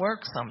doesn't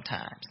work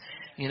sometimes.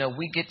 You know,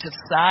 we get to the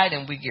side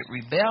and we get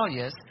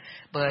rebellious,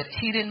 But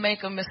he didn't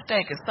make a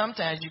mistake. And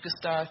sometimes you can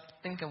start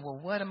thinking, well,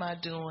 what am I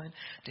doing?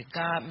 Did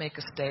God make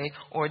a mistake?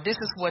 Or this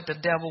is what the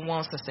devil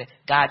wants to say.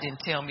 God didn't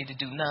tell me to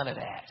do none of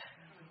that.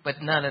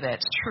 But none of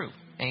that's true.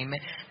 Amen.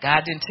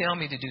 God didn't tell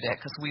me to do that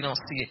because we don't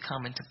see it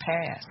coming to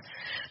pass.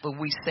 But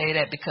we say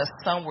that because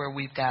somewhere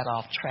we've got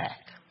off track.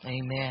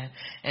 Amen.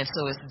 And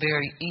so it's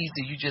very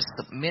easy. You just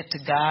submit to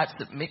God,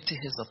 submit to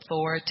his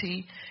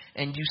authority,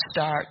 and you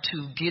start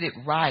to get it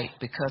right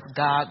because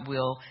God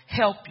will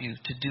help you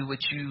to do what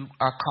you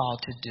are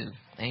called to do.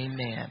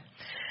 Amen.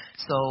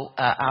 So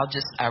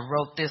I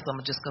wrote this.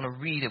 I'm just going to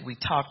read it. We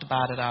talked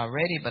about it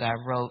already, but I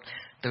wrote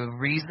the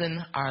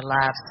reason our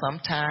lives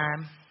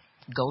sometimes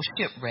go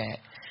shipwreck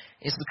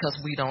is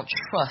because we don't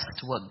trust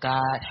what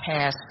God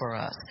has for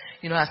us.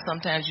 You know how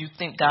sometimes you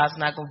think God's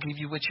not going to give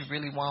you what you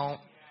really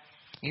want?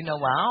 You know,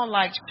 well, I don't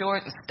like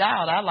short and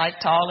stout. I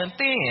like tall and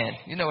thin,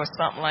 you know, or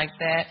something like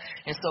that.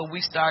 And so we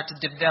start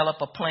to develop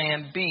a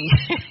plan B.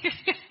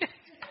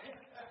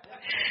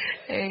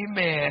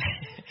 Amen.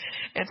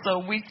 And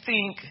so we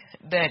think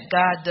that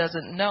God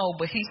doesn't know,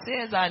 but he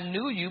says, I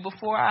knew you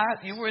before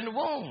you were in the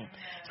womb.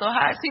 So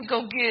how is he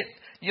going to get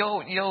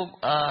your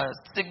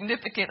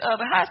significant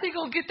other? How is he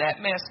going to get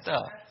that messed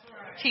up?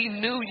 He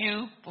knew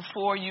you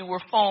before you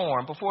were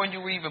formed, before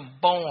you were even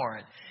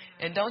born.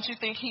 And don't you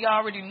think he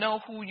already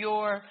know who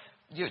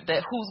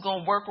that who's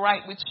going to work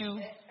right with you?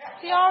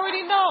 He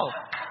already know.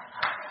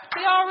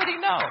 He already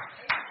know.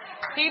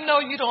 He know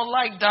you don't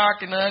like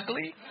dark and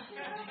ugly.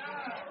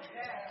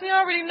 He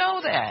already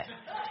know that.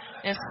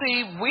 And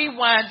see, we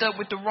wind up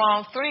with the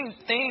wrong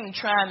thing,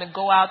 trying to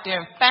go out there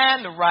and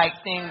find the right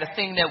thing, the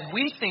thing that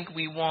we think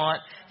we want,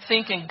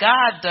 thinking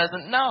God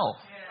doesn't know.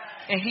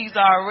 And he's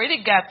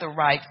already got the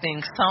right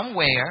thing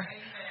somewhere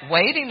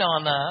waiting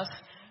on us.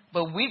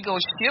 But we go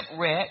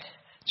shipwreck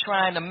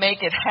trying to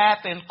make it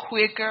happen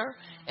quicker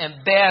and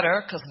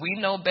better because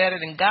we know better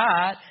than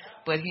God.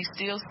 But he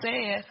still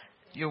said,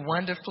 you're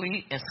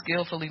wonderfully and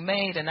skillfully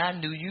made, and I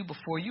knew you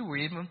before you were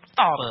even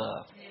thought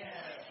of.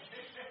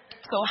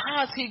 So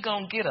how's he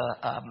going to get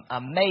a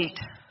mate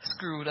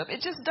screwed up? It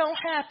just don't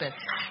happen.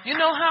 You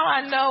know how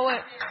I know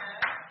it?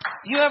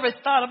 You ever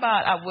thought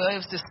about, well, it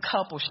was this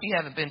couple. She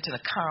haven't been to the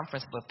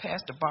conference, but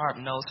Pastor Barb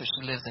knows her.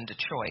 She lives in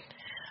Detroit.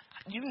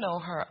 You know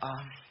her,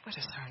 what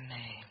is her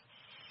name?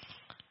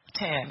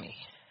 Tammy.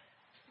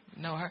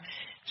 You know her?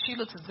 She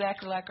looks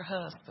exactly like her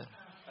husband.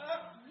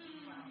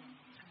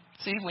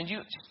 See, when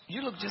you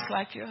look just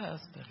like your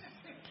husband.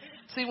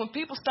 See, when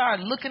people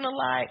start looking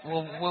alike,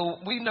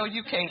 well, we know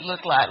you can't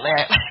look like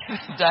that.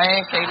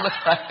 Diane can't look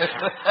like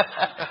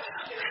that.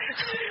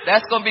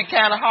 That's going to be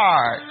kind of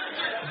hard.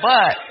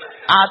 But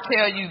I'll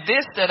tell you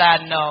this that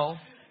I know.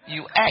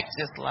 You act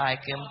just like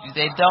him.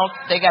 They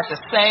got the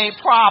same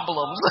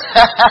problems.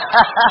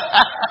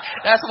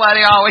 That's why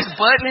they always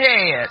butting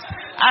heads.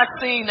 I've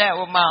seen that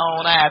with my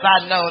own eyes.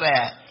 I know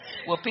that.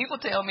 Well, people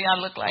tell me I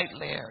look like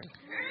Larry.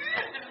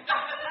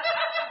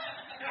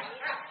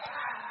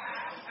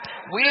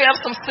 We have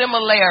some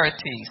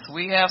similarities.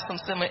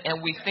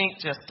 And we think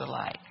just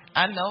alike.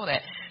 I know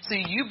that.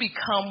 See, you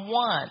become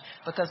one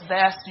because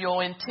that's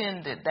your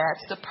intended.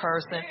 That's the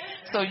person.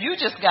 So you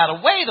just got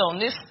to wait on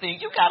this thing.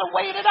 You got to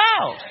wait it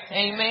out.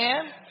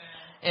 Amen.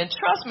 And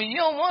trust me, you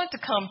don't want it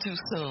to come too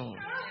soon.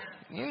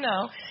 You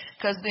know,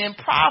 because then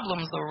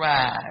problems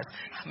arise.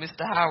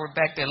 Mr. Howard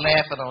back there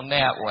laughing on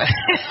that one.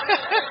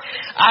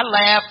 I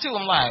laugh too.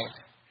 I'm like,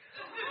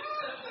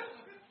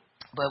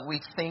 but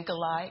we think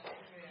alike.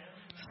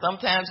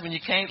 Sometimes when you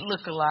can't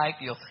look alike,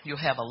 you'll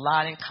have a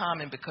lot in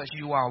common because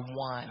you are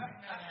one.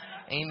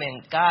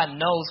 Amen. God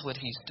knows what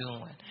he's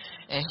doing.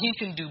 And he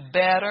can do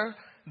better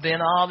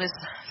than all this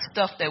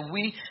stuff that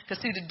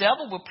because see, the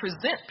devil will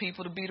present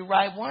people to be the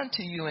right one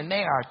to you, and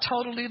they are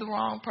totally the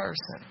wrong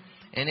person.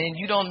 And then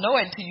you don't know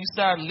it until you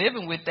start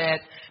living with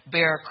that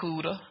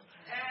barracuda.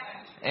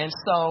 And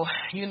so,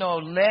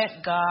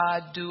 let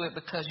God do it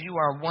because you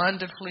are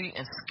wonderfully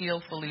and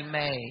skillfully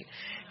made.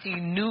 He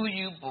knew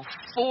you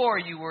before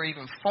you were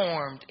even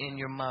formed in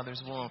your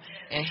mother's womb.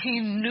 And he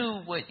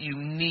knew what you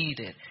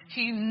needed.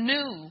 He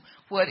knew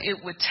what it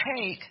would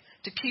take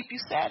to keep you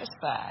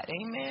satisfied.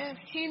 Amen?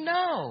 He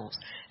knows.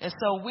 And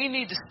so we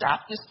need to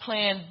stop this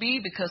plan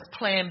B because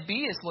plan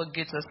B is what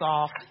gets us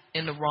off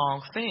in the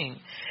wrong thing.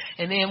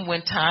 And then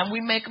when time we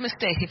make a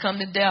mistake, here come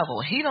the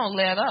devil. He don't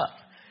let up.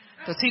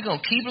 Because he's going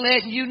to keep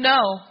letting you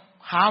know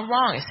how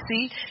wrong it is.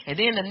 See? And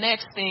then the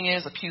next thing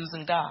is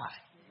accusing God.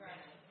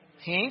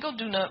 He ain't going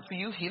to do nothing for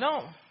you. He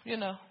don't,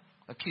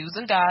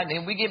 accusing God. And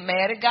then we get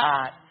mad at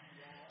God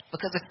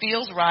because it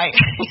feels right.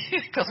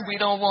 Because we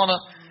don't want to,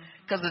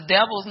 because the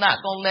devil's not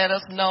going to let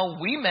us know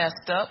we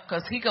messed up.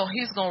 Because he's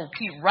going to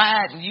keep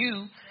riding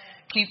you,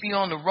 keep you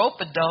on the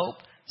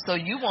rope-a-dope so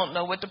you won't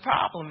know what the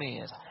problem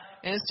is.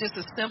 And it's just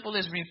as simple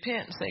as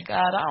repent and say,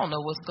 God, I don't know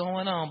what's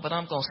going on, but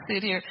I'm going to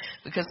sit here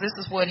because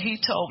this is what he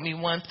told me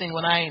one thing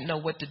when I didn't know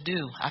what to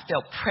do. I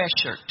felt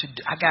pressure to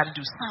do. I got to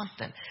do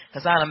something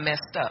because I done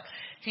messed up.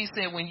 He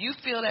said, when you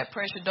feel that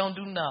pressure, don't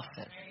do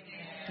nothing.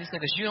 He said,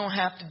 because you don't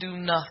have to do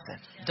nothing.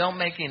 Don't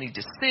make any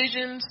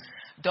decisions.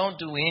 Don't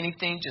do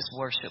anything, just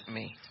worship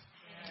me.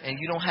 And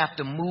you don't have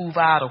to move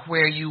out of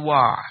where you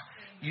are.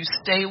 You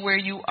stay where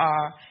you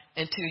are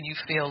until you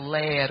feel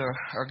led or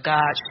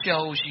God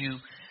shows you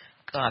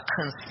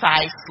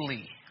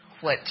concisely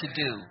what to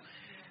do.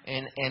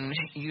 And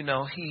you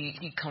know,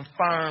 he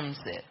confirms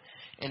it.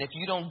 And if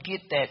you don't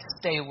get that,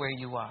 stay where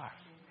you are.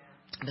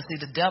 But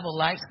see, the devil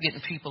likes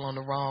getting people on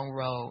the wrong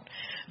road.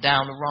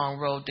 Down the wrong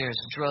road, there's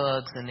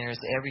drugs and there's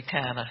every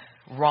kind of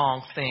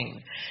wrong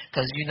thing.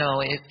 Because, you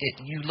know,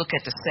 you look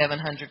at the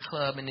 700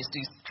 Club and it's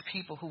these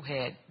people who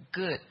had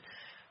good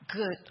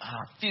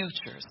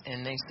futures.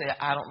 And they say,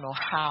 I don't know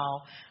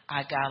how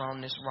I got on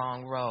this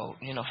wrong road.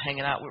 You know,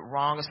 hanging out with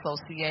wrong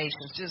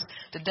associations. Just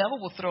the devil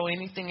will throw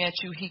anything at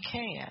you he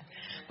can.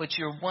 But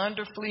you're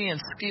wonderfully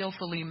and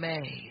skillfully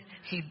made.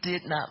 He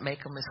did not make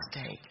a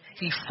mistake.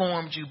 He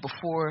formed you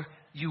before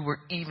you were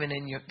even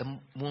in the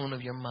womb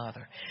of your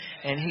mother.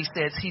 And he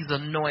says he's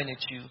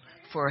anointed you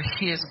for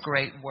his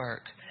great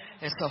work.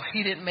 And so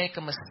he didn't make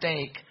a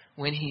mistake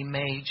when he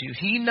made you.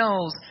 He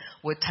knows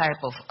what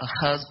type of a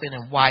husband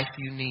and wife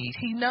you need.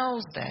 He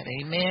knows that.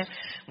 Amen.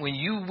 When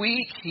you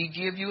weak, he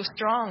give you a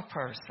strong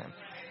person.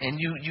 And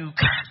you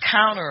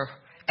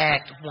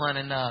counteract one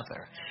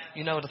another.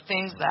 You know, the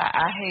things that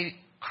I hate,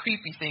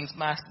 creepy things.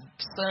 My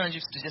sons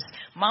used to just,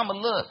 Mama,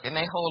 look, and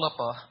they hold up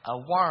a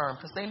worm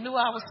because they knew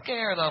I was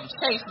scared of them,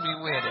 chase me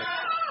with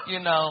it. You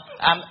know,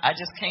 I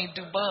just can't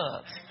do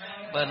bugs.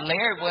 But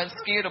Larry wasn't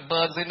scared of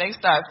bugs, and they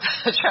started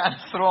trying to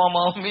throw them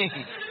on me.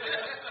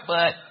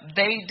 But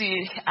they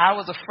did. I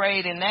was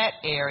afraid in that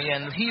area,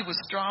 and he was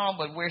strong.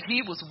 But where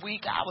he was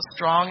weak, I was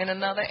strong in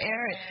another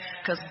area.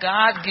 Because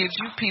God gives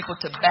you people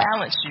to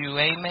balance you,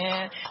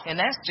 amen. And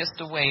that's just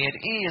the way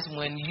it is.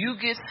 When you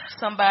get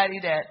somebody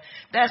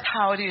that's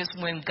how it is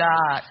when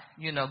God,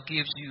 you know,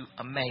 gives you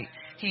a mate.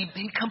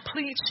 He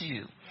completes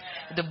you.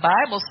 The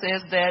Bible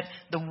says that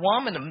the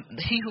woman,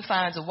 he who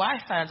finds a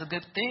wife finds a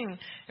good thing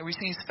and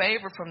receives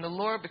favor from the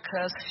Lord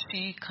because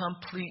she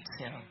completes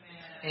him.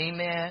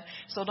 Amen.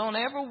 So don't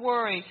ever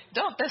worry.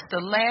 That's the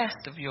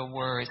last of your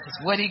worries.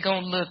 Is what he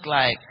gonna look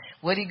like?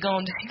 He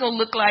gonna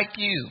look like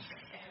you.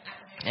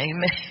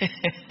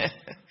 Amen.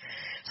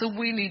 So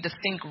we need to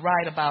think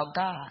right about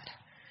God.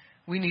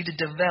 We need to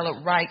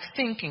develop right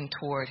thinking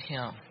toward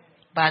him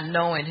by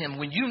knowing him.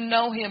 When you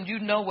know him, you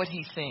know what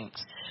he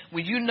thinks.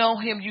 When you know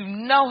him, you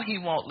know he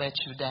won't let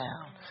you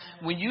down.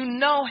 When you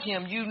know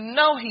him, you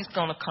know he's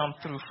going to come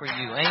through for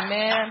you.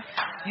 Amen.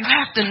 You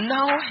have to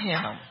know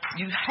him.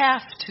 You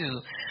have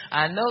to.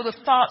 I know the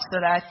thoughts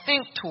that I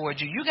think toward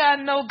you. You got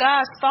to know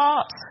God's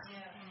thoughts.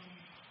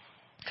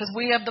 Because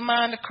we have the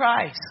mind of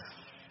Christ.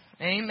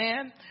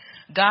 Amen.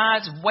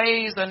 God's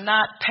ways are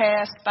not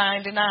past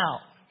finding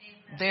out.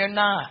 They're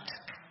not.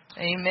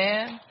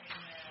 Amen.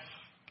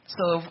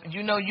 So,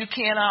 you know, you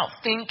can't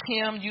outthink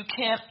him. You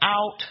can't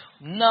out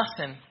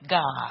nothing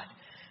God.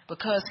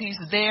 Because he's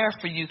there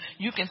for you.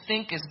 You can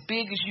think as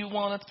big as you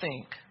want to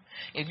think.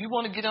 If you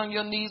want to get on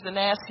your knees and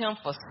ask him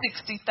for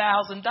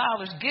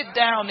 $60,000, get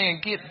down there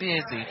and get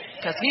busy.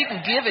 Because he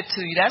can give it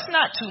to you. That's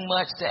not too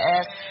much to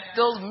ask.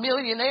 Those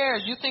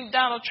millionaires, you think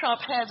Donald Trump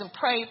hasn't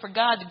prayed for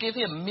God to give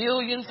him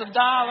millions of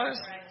dollars?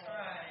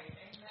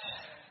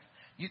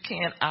 You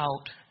can't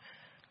out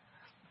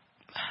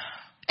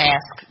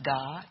ask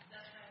God.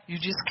 You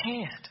just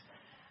can't.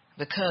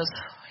 Because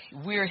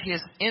we're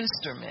his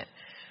instrument.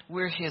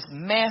 We're his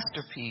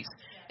masterpiece.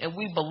 And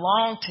we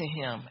belong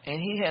to him. And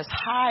he has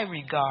high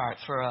regard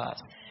for us.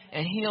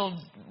 And he'll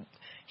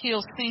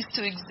cease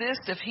to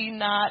exist if he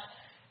not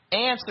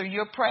answer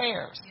your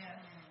prayers.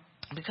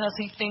 Because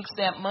he thinks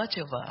that much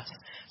of us.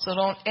 So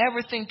don't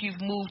ever think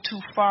you've moved too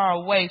far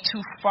away,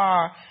 too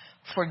far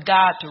for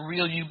God to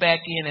reel you back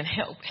in and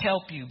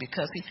help you.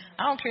 Because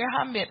I don't care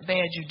how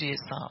bad you did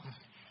something.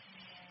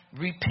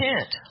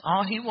 Repent.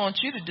 All he wants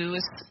you to do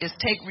is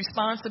take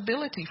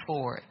responsibility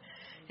for it.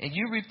 And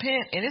you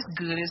repent, and it's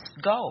good as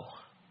go.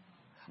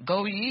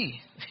 Go ye.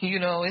 You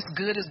know, it's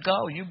good as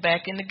go. You're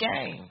back in the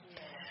game.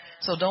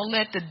 So don't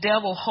let the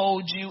devil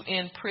hold you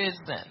in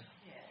prison.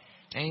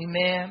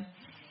 Amen.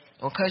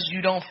 Or because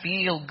you don't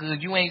feel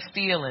good. You ain't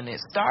feeling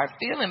it. Start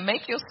feeling.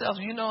 Make yourself.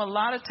 You know, a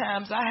lot of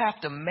times I have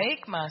to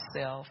make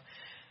myself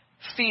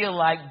feel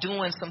like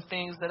doing some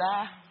things that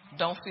I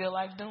don't feel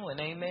like doing.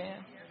 Amen.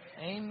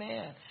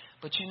 Amen.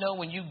 But you know,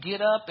 when you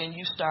get up and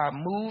you start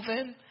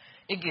moving,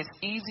 it gets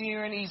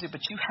easier and easier.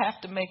 But you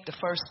have to make the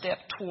first step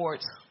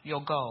towards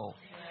your goal.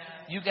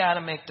 You got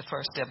to make the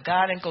first step.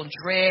 God ain't going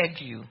to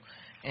drag you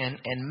and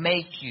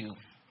make you.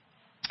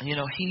 You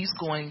know, he's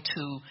going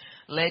to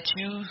let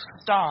you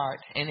start,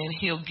 and then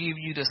he'll give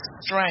you the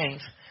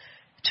strength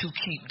to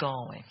keep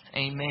going.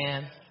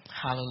 Amen.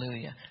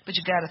 Hallelujah. But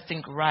you got to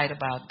think right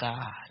about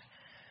God.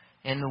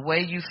 And the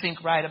way you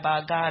think right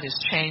about God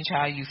is change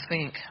how you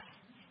think.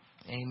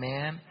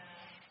 Amen.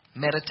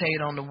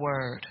 Meditate on the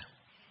word.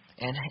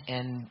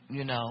 And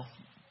you know,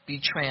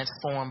 be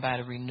transformed by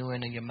the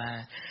renewing of your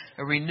mind.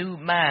 A renewed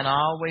mind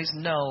always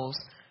knows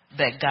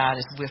that God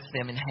is with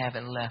them and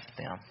haven't left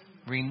them.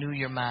 Renew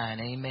your mind.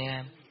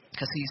 Amen.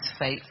 Because he's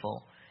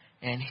faithful.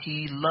 And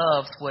he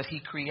loves what he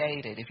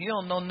created. If you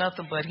don't know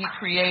nothing but he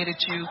created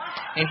you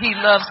and he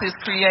loves his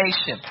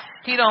creation.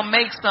 He don't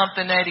make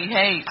something that he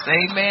hates.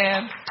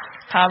 Amen.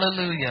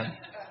 Hallelujah.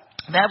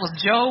 That was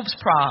Job's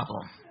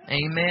problem.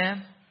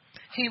 Amen.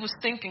 He was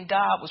thinking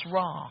God was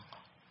wrong.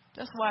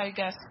 That's why he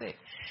got sick.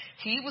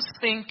 He was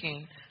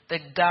thinking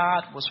that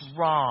God was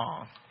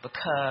wrong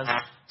because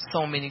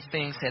so many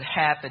things had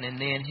happened,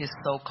 and then his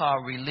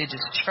so-called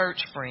religious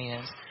church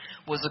friends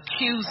was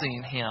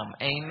accusing him.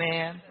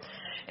 Amen.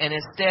 And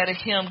instead of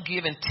him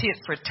giving tit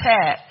for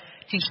tat,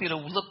 he should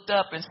have looked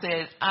up and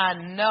said, I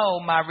know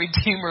my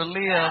Redeemer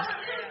lives.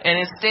 And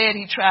instead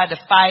he tried to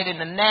fight in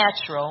the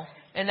natural,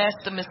 and that's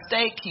the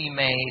mistake he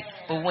made.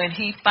 But when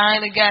he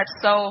finally got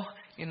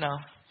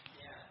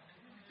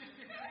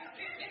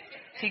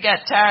he got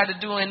tired of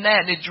doing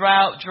that, and it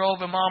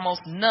drove him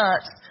almost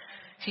nuts.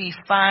 He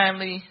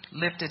finally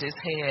lifted his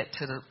head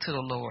to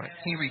the Lord.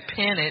 He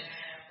repented.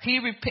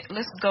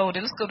 Let's go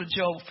to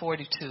Job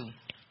 42.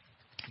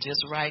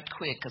 Just right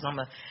quick, because I'm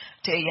going to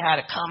tell you how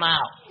to come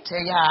out. Tell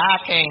you how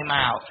I came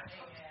out.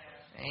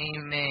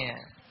 Amen.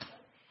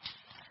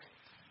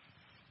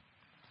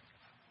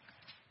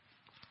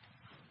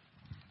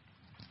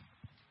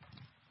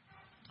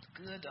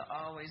 Good to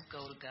always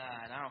go to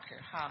God. I don't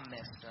care how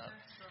messed up.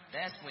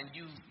 That's when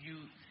you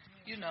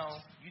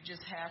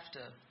just have to,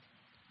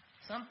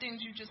 some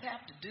things you just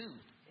have to do.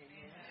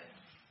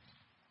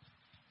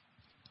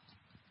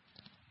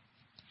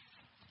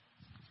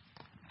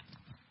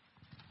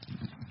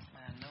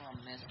 I know I'm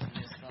messing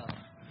this up.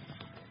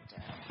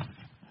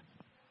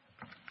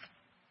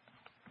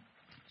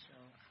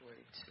 Job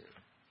 42.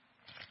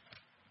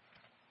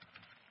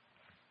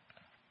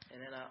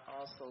 And then I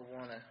also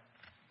want to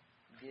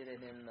get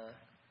it in the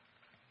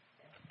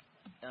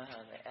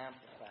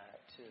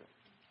Amplified too.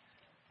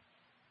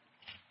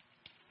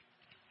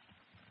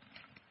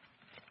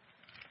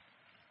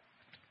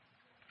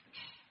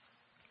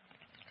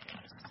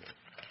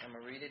 I'm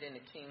going to read it in the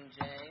King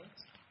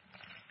James.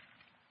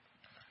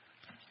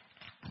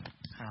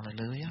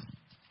 Hallelujah.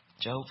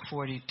 Job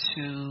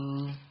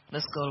 42.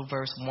 Let's go to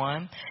verse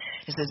 1.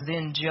 It says,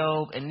 then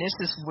Job, and this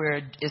is where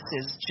it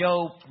says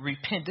Job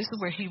repent. This is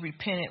where he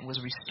repented, was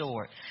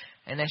restored.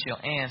 And that's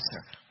your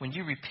answer. When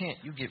you repent,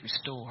 you get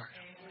restored.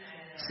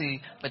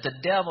 See, but the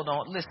devil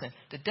don't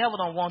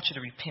want you to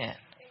repent.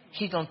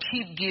 He going to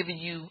keep giving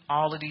you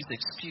all of these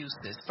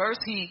excuses. First,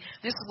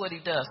 this is what he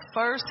does.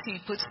 First, he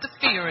puts the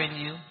fear in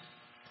you.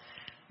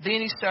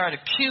 Then he starts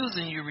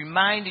accusing you,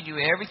 reminding you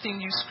of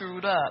everything you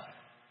screwed up.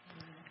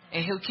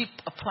 And he'll keep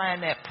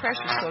applying that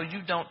pressure so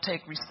you don't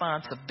take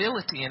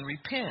responsibility and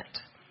repent.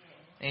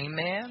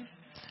 Amen?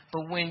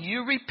 But when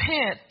you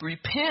repent,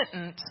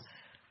 repentance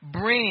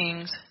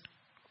brings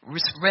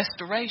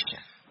restoration.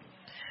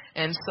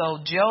 And so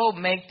Job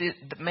made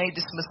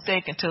this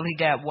mistake until he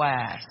got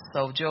wise.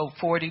 So Job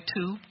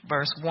 42,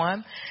 verse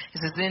 1,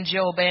 it says, then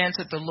Job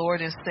answered the Lord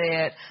and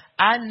said,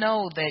 I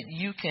know that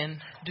you can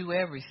do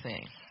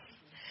everything,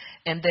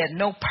 and that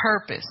no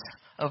purpose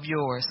of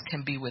yours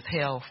can be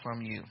withheld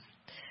from you.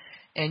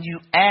 And you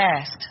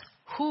asked,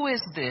 who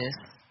is this?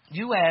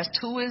 You asked,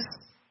 who is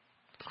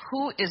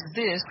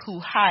this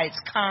who hides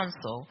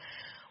counsel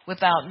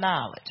without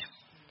knowledge?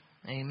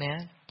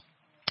 Amen.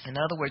 In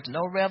other words,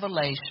 no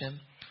revelation,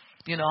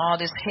 all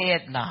this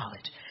head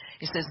knowledge.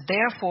 It says,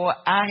 therefore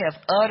I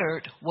have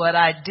uttered what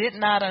I did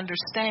not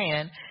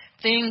understand,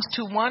 things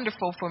too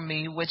wonderful for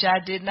me, which I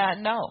did not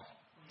know.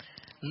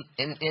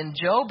 And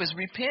Job is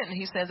repenting.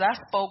 He says, I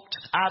spoke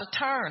out of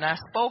turn. I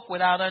spoke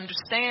without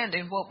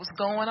understanding what was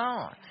going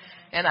on.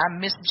 And I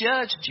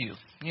misjudged you,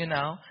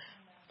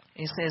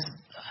 He says,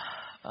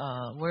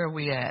 where are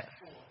we at?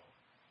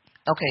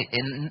 Okay,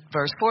 in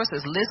verse 4 it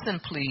says, listen,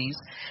 please,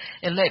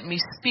 and let me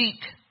speak.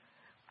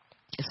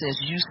 It says,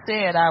 you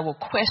said, I will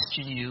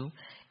question you,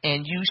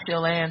 and you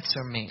shall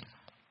answer me.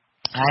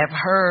 I have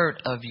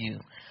heard of you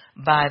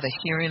by the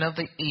hearing of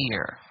the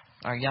ear.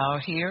 Are y'all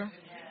here?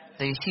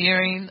 The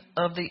hearing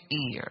of the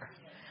ear.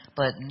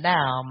 But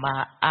now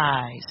my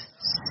eyes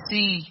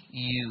see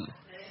you.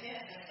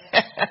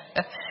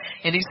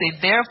 And he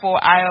said, therefore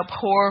I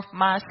abhor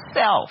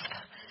myself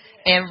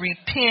and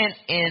repent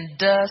in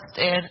dust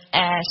and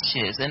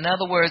ashes. In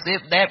other words,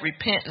 that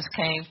repentance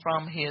came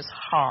from his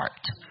heart.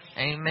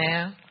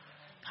 Amen.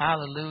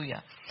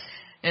 Hallelujah.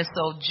 And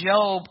so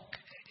Job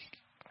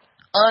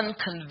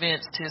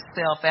unconvinced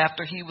himself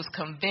after he was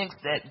convinced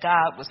that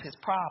God was his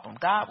problem.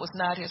 God was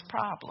not his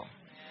problem.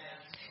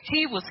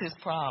 He was his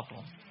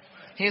problem.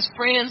 His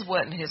friends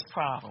wasn't his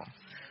problem.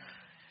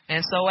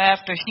 And so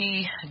after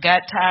he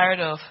got tired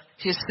of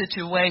his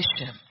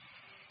situation,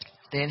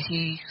 then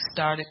he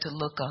started to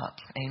look up.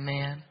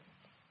 Amen.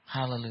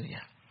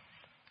 Hallelujah.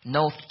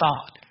 No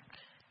thought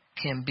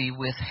can be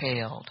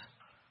withheld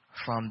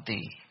from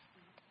thee.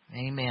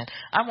 Amen.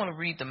 I want to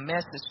read the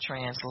Message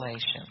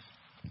translation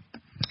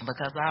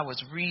because I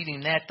was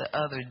reading that the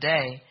other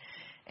day,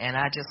 and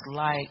I just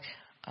like,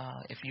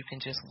 if you can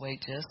just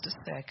wait just a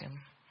second.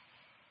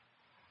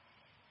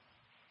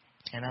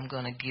 And I'm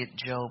going to get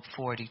Job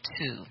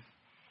 42.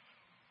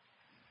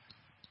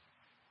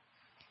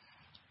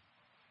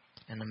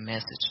 in the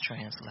Message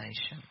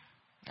translation.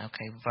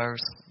 Okay, verse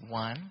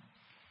 1.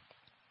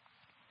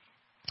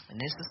 And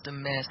this is the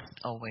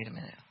oh, wait a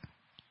minute.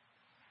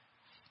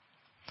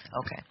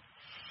 Okay.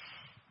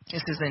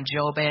 It says, and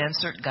Job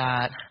answered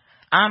God,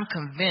 I'm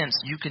convinced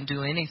you can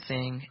do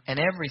anything and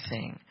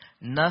everything.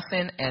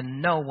 Nothing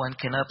and no one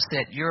can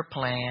upset your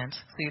plans.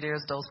 See,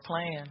 there's those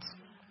plans.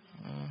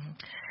 Mm-hmm.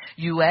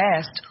 You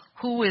asked,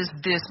 who is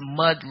this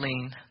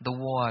muddling the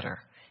water,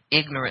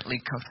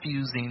 ignorantly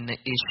confusing the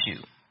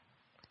issue,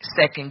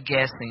 second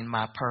guessing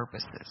my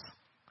purposes?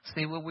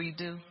 See what we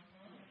do?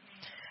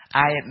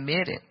 I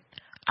admit it.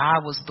 I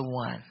was the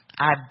one.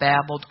 I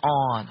babbled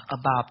on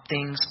about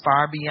things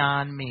far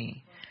beyond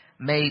me,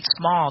 made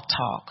small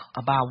talk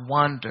about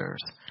wonders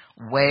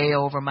way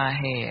over my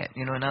head.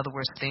 You know, in other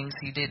words, things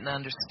he didn't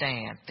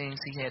understand, things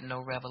he had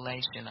no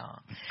revelation on.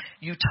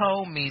 You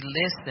told me,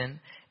 listen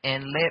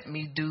and let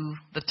me do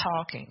the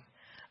talking.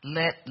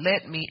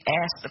 Let me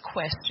ask the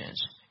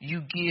questions.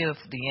 You give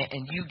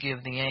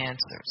the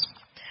answers.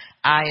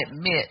 I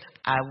admit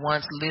I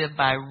once lived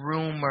by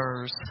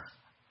rumors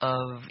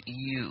of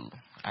you.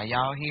 Are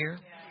y'all here?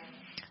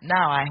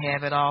 Now I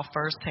have it all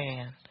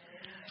firsthand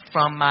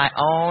from my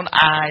own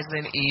eyes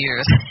and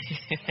ears.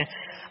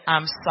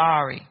 I'm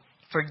sorry.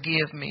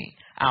 Forgive me.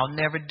 I'll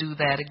never do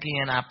that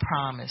again, I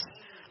promise.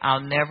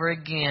 I'll never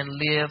again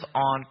live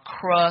on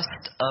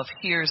crust of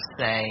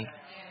hearsay,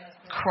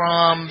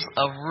 crumbs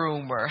of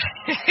rumor.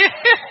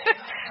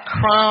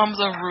 Crumbs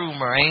of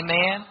rumor.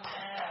 Amen.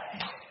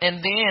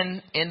 And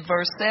then in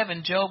verse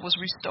 7, Job was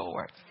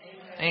restored.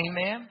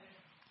 Amen.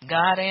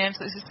 God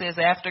answers. It says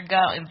after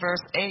God, in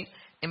verse 8,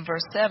 in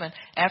verse 7,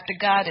 after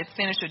God had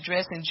finished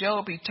addressing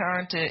Job, he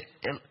turned to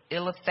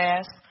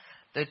Eliphaz,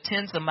 the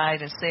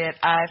Tenzamite, and said,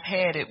 I've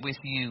had it with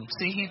you.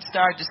 See, he'd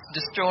start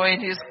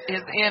destroying his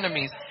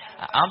enemies.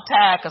 I'm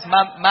tired because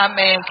my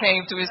man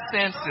came to his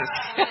senses.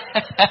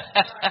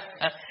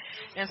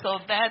 And so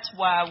that's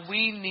why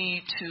we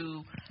need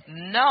to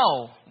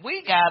know.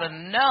 We got to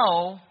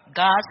know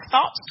God's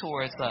thoughts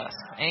towards us.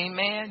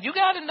 Amen. You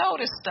got to know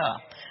this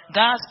stuff.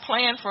 God's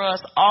plan for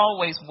us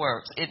always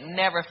works. It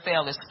never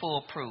fails. It's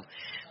foolproof.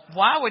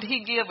 Why would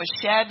he give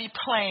a shabby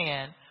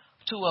plan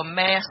to a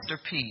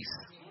masterpiece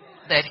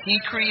that he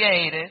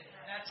created,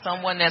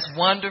 someone that's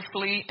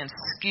wonderfully and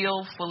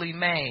skillfully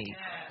made?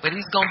 But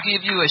he's going to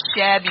give you a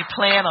shabby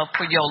plan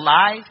for your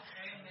life?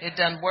 It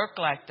doesn't work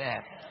like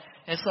that.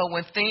 And so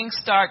when things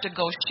start to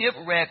go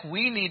shipwreck,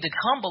 we need to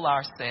humble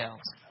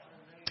ourselves.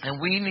 And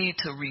we need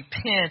to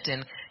repent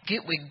and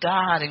get with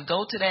God and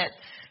go to that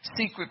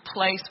secret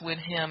place with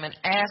him and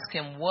ask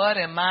him, what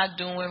am I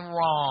doing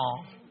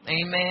wrong?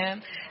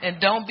 Amen. And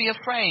don't be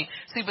afraid.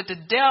 See, but the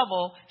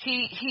devil,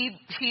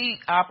 he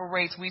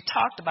operates, we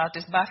talked about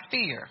this, by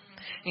fear.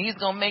 And he's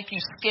going to make you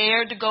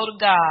scared to go to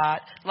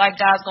God, like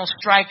God's going to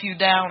strike you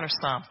down or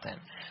something.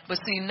 But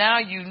see, now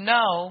you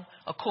know,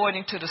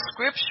 according to the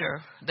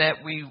scripture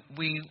that we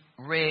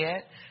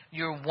read,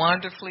 you're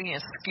wonderfully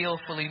and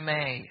skillfully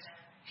made.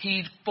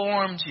 He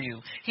formed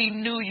you. He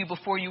knew you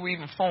before you were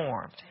even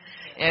formed.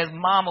 As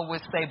Mama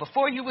would say,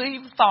 before you were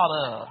even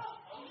thought of.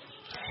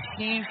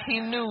 He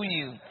knew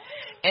you.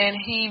 And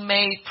he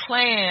made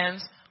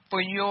plans for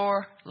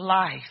your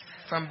life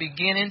from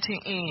beginning to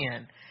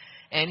end.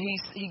 And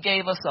he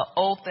gave us an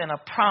oath and a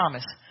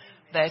promise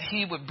that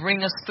he would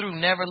bring us through,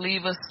 never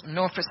leave us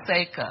nor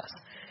forsake us.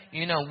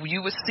 You know,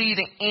 you would see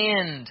the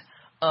end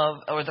of,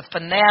 or the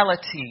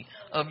finality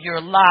of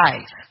your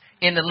life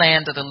in the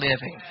land of the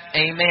living.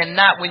 Amen.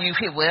 Not when you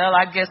hit, well,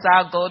 I guess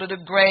I'll go to the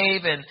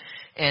grave and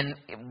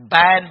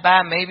by and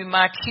by maybe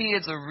my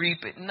kids will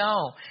reap it.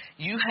 No,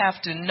 you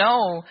have to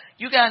know,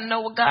 you got to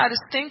know what God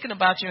is thinking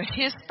about you. And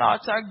his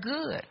thoughts are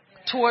good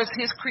towards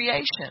his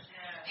creation.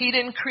 He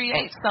didn't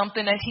create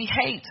something that he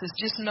hates.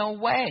 It's just no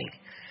way.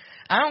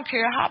 I don't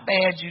care how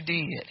bad you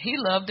did. He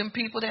loved them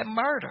people that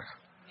murder.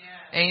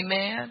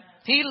 Amen.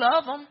 He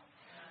loved them.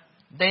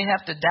 They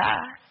have to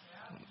die.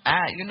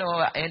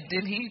 And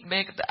didn't he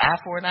make the eye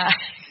for an eye?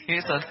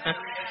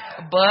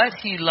 But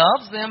he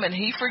loves them and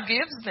he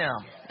forgives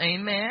them.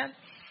 Amen.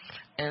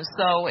 And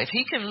so if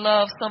he can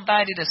love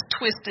somebody that's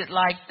twisted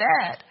like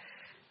that,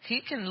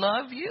 he can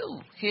love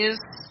you, his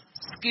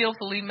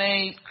skillfully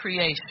made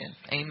creation.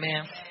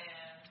 Amen.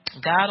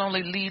 God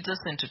only leads us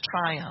into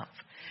triumph.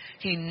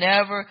 He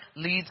never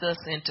leads us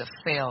into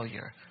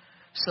failure.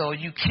 So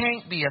you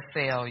can't be a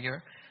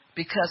failure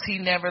because he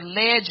never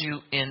led you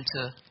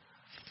into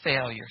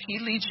failure. He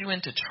leads you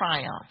into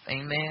triumph.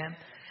 Amen.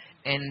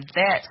 And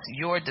that's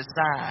your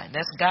design.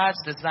 That's God's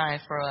design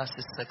for us,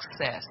 is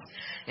success.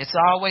 It's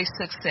always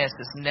success.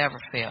 It's never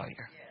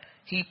failure.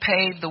 He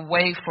paved the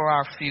way for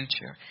our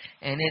future,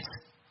 and it's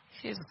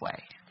his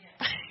way.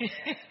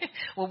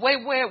 Well,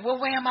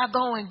 where am I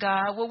going,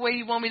 God? What way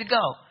you want me to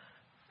go?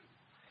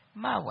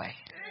 My way.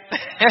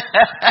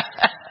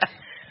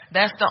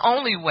 That's the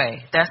only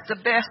way. That's the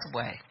best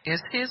way.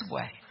 It's his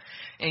way.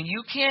 And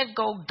you can't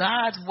go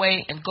God's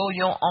way and go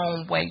your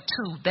own way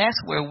too. That's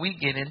where we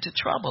get into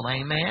trouble.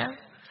 Amen.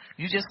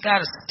 You just got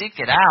to stick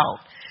it out.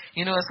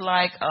 You know, it's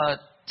like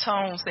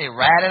Tone say,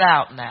 ride it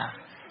out now.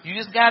 You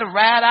just got to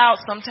ride out.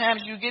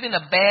 Sometimes you get in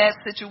a bad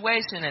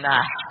situation, and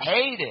I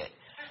hate it.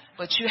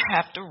 But you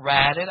have to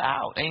ride it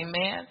out.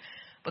 Amen?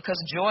 Because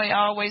joy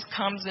always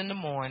comes in the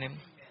morning.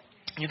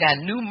 You got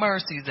new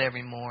mercies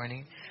every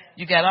morning.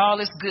 You got all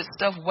this good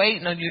stuff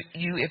waiting on you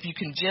if you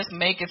can just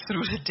make it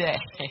through the day.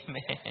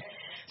 Amen.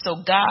 So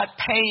God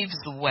paves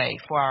the way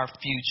for our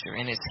future,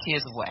 and it's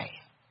His way.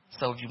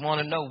 So if you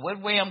want to know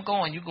what way I'm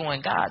going, you're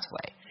going God's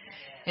way.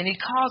 And He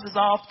causes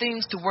all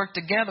things to work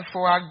together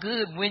for our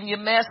good when you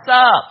mess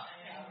up.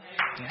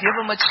 Give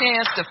Him a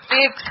chance to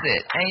fix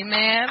it.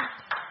 Amen.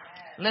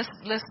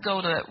 Let's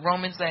go to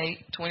Romans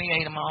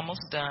 8:28. I'm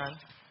almost done.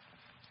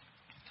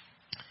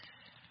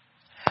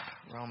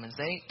 Romans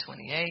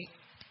 8:28.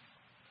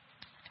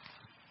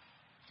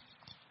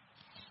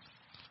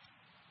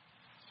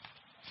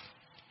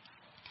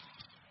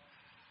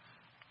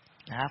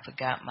 Now, I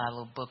forgot my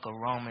little book of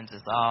Romans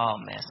is all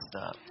messed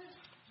up.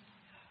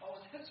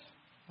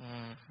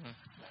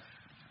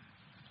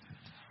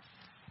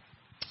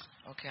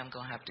 Okay, I'm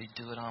going to have to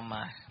do it on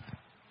my...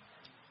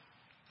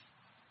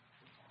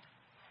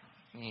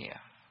 Yeah.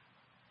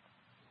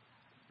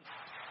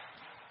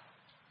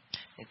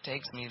 It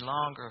takes me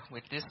longer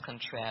with this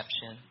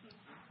contraption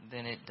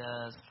than it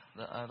does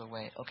the other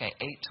way. Okay,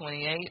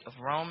 8:28 of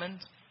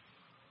Romans.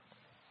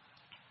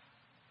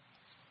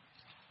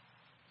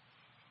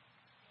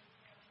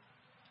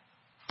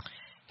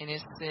 And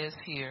it says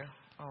here,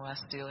 I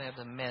still have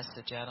the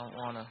message. I don't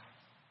want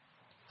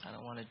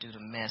to do the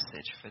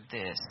message for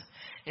this.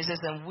 It says,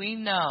 and we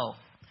know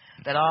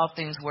that all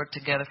things work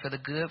together for the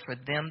good for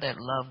them that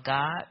love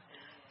God,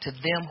 to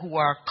them who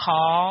are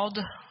called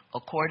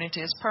according to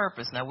His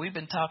purpose. Now, we've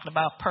been talking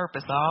about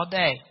purpose all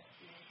day,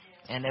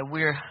 and that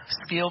we're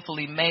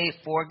skillfully made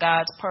for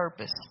God's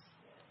purpose.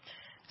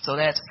 So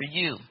that's for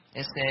you.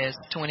 It says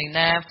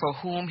 29, for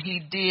whom He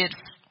did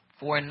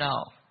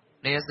foreknow.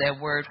 There's that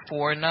word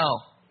foreknow.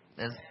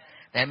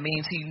 That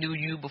means He knew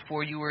you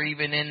before you were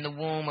even in the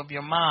womb of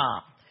your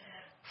mom.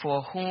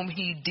 For whom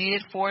He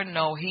did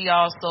foreknow, He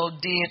also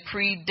did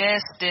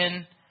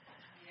predestine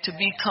to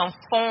be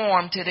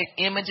conformed to the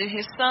image of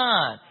His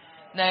Son.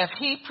 Now, if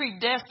He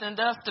predestined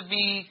us to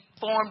be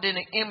formed in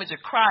the image of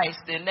Christ,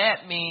 then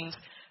that means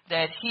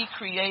that He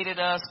created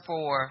us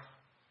for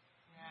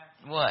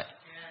what?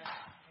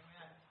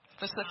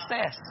 For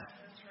success.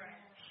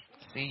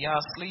 See,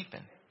 y'all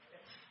sleeping.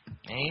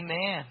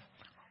 Amen.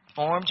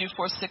 Formed you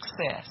for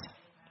success,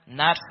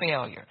 not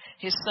failure.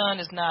 His Son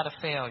is not a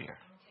failure.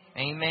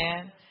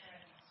 Amen.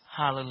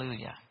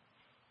 Hallelujah.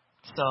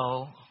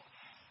 So,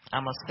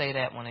 I'm going to say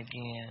that one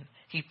again.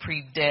 He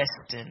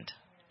predestined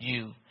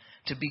you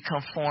to be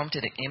conformed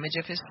to the image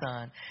of His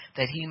Son,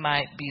 that He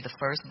might be the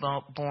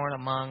firstborn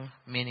among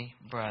many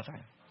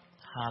brethren.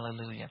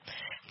 Hallelujah.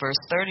 Verse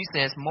 30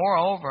 says,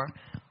 moreover,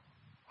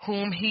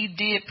 whom He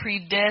did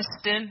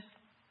predestine,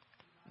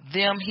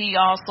 them He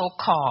also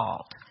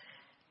called.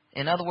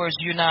 In other words,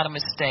 you're not a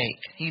mistake.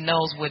 He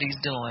knows what He's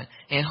doing.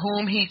 And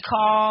whom He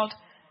called,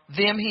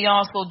 them He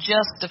also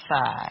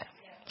justified.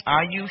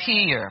 Are you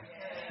here?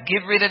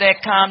 Get rid of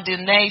that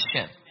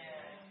condemnation.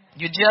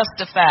 You're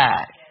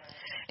justified.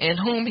 And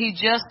whom He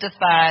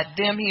justified,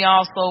 them He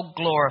also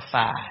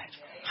glorified.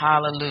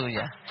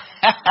 Hallelujah.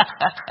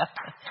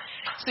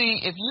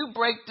 See, if you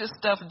break this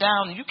stuff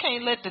down, you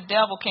can't let the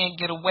devil can't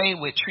get away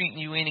with treating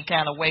you any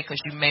kind of way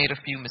because you made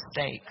a few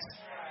mistakes.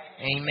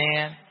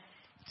 Amen.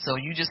 So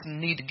you just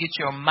need to get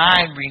your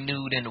mind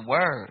renewed in the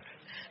Word.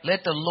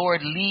 Let the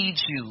Lord lead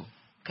you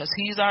because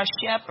He's our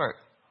shepherd.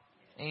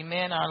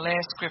 Amen. Our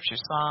last scripture,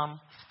 Psalm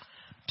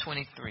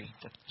 23,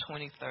 the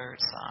 23rd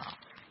Psalm.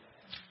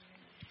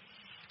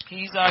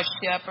 He's our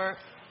shepherd,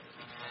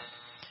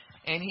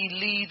 and He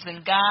leads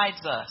and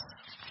guides us.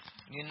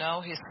 You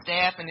know, His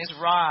staff and His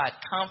rod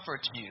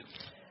comfort you.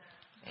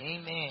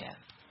 Amen.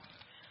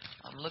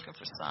 I'm looking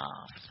for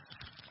Psalms.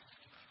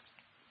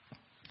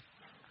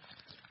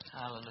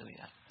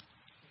 Hallelujah.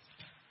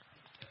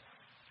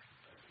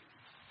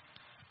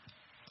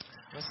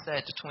 What's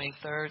that, the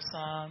 23rd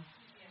Psalm?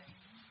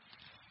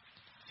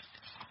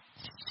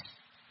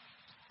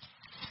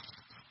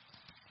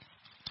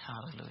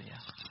 Hallelujah.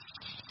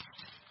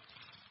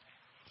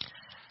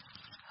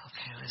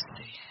 Okay, let's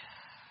see.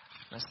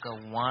 Let's go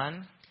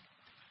 1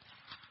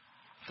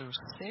 through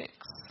 6.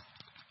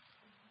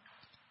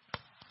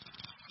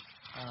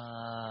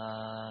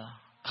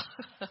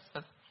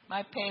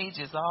 My page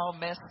is all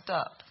messed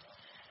up.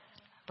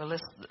 But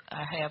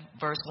I have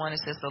verse 1. It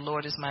says, the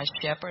Lord is my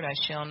shepherd, I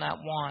shall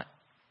not want.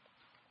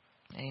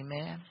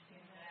 Amen.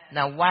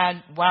 Now,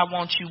 why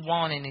won't you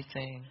want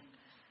anything?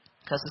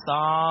 Because it's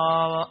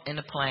all in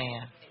the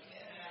plan.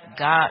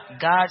 God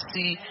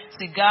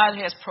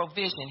has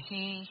provision.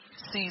 He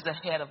sees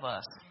ahead of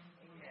us.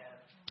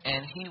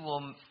 And He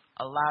will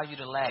allow you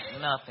to lack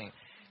nothing.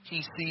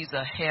 He sees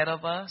ahead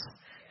of us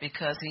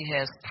because He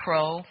has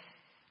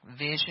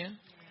provision.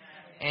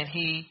 And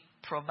He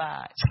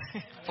provides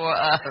for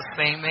us.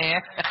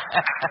 Amen.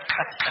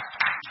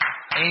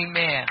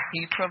 Amen.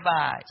 He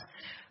provides.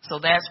 So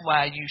that's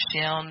why you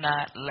shall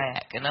not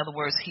lack. In other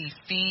words, He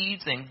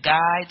feeds and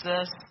guides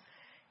us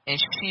and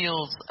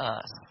shields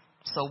us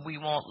so we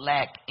won't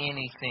lack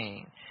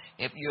anything.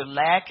 If you're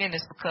lacking,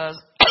 it's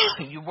because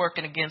you're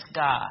working against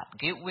God.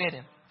 Get with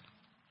him.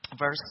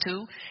 Verse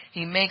 2,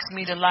 he makes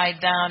me to lie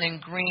down in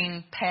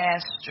green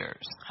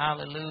pastures.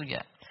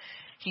 Hallelujah.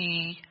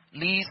 He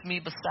leads me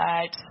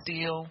beside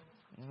still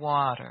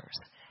waters.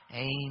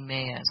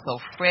 Amen. So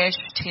fresh,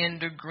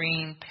 tender,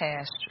 green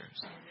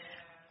pastures.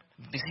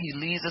 He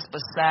leads us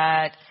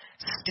beside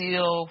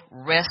still,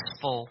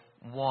 restful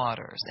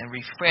waters and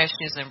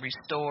refreshes and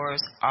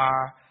restores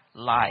our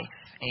life.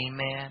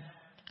 Amen.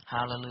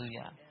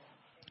 Hallelujah.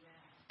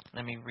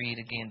 Let me read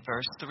again.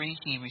 Verse 3,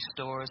 he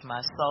restores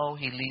my soul.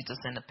 He leads us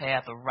in the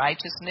path of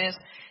righteousness.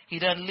 He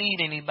doesn't lead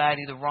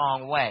anybody the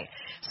wrong way.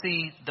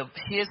 See,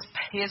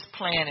 his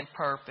plan and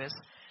purpose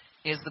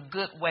is the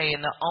good way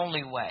and the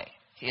only way.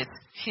 It's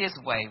his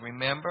way,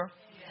 remember?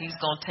 He's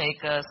going to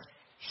take us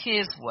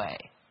his way.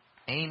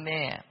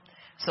 Amen.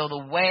 So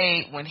the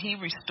way, when he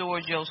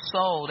restores your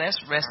soul,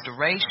 that's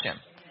restoration.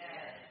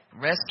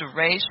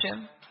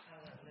 Restoration,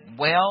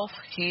 wealth,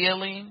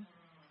 healing.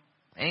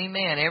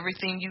 Amen.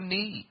 Everything you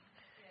need.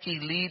 He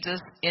leads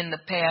us in the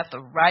path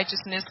of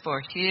righteousness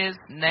for his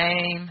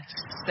name's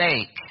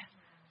sake.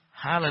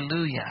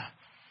 Hallelujah.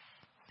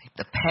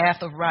 The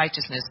path of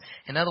righteousness.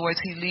 In other words,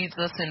 he leads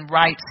us in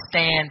right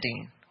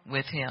standing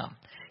with him.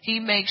 He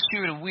makes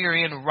sure that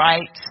we're in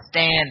right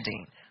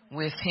standing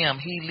with him.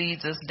 He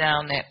leads us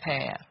down that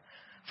path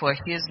for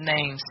his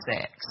name's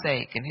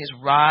sake. And his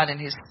rod and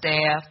his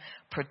staff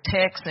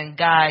protects and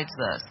guides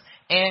us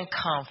and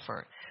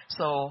comfort.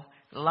 So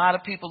a lot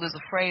of people is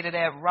afraid of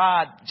that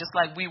rod, just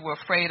like we were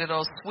afraid of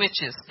those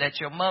switches that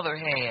your mother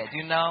had,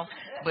 you know.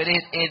 But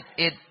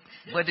it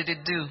what did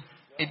it do?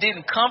 It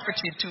didn't comfort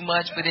you too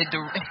much, but it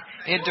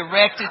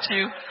directed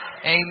you.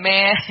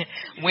 Amen.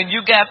 When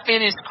you got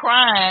finished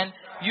crying,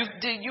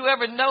 did you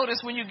ever notice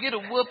when you get a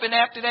whooping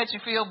after that, you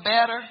feel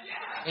better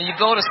and you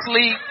go to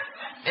sleep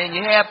and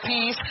you have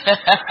peace?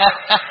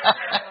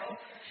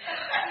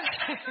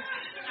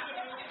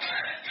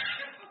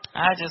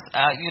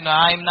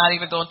 I'm not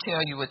even going to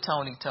tell you what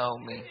Tony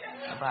told me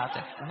about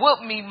that.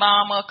 Whoop me,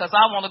 mama, because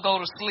I want to go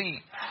to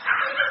sleep.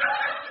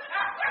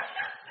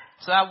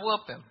 So I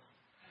whoop him.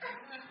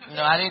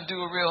 I didn't do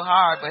it real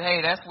hard, but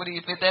hey, that's what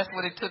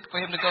it took for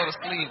him to go to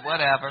sleep,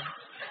 whatever.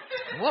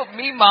 Whoop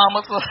me,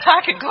 mama, so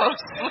I can go to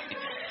sleep.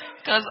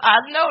 Because I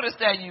noticed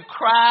that you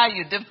cry,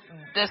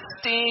 the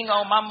sting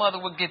on my mother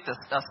would get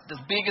the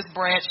biggest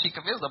branch she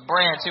could. It was a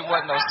branch, it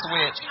wasn't no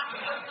switch.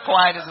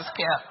 Quiet as it's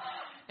kept.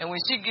 And when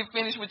she get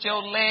finished with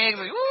your legs,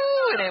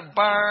 ooh, it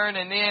burn.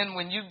 And then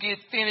when you get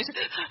finished,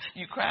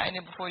 you crying,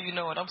 and before you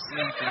know it, I'm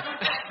sleepy.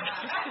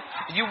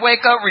 You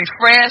wake up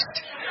refreshed,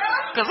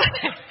 because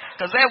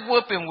that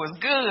whooping was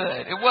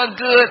good. It wasn't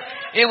good.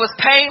 It was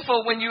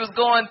painful when you was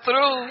going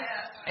through.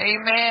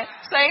 Amen.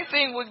 Same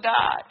thing with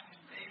God.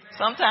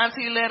 Sometimes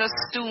he let us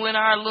stew in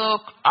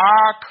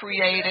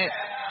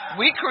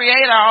we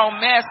create our own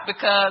mess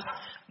because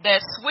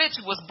that switch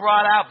was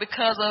brought out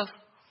because of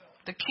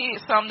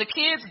something the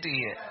kids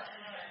did.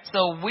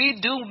 So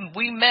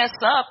we mess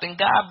up and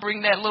God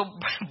bring that little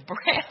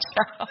branch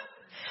out.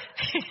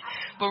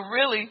 But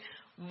really,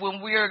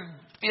 when we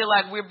feel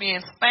like we're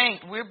being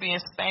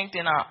spanked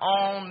in our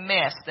own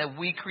mess that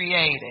we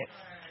created.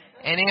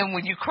 And then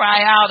when you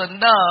cry out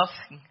enough,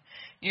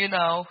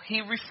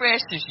 he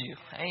refreshes you.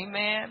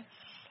 Amen.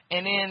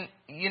 And then,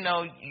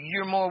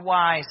 you're more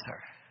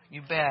wiser.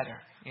 You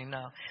better.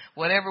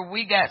 Whatever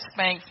we got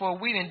spanked for,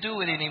 we didn't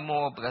do it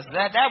anymore because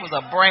that was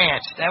a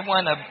branch. That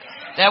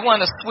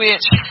wasn't a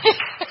switch.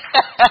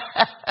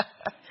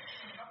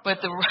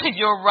 But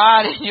your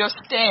rod and your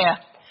staff,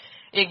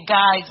 it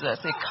guides us,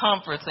 it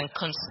comforts and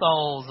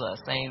consoles us.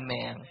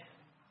 Amen.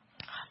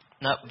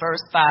 Now,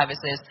 verse 5, it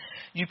says,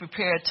 you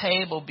prepare a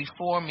table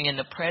before me in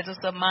the presence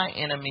of my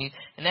enemy.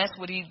 And that's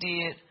what he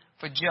did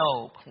for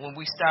Job. When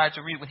we started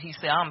to read, when he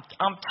said, I'm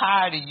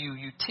tired of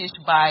you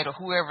Tishbite or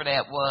whoever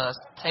that was,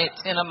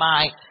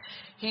 Tenamite.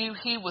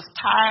 He was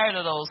tired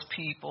of those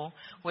people,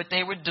 what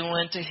they were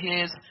doing to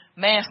his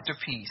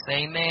masterpiece.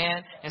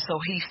 Amen. And so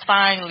he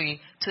finally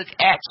took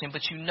action.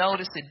 But you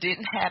notice it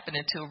didn't happen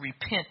until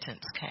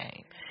repentance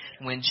came.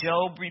 When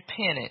Job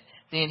repented,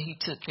 then he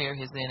took care of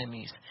his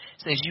enemies.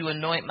 It says, you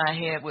anoint my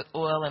head with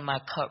oil and my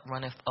cup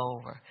runneth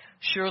over.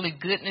 Surely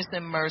goodness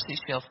and mercy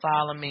shall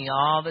follow me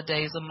all the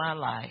days of my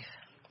life.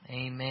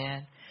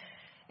 Amen.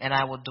 And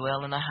I will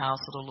dwell in the house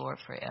of the Lord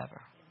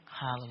forever.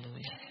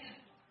 Hallelujah.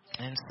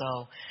 And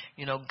so,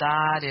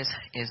 God is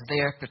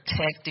there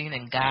protecting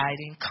and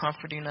guiding,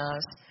 comforting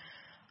us.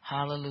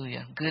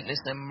 Hallelujah. Goodness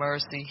and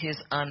mercy, his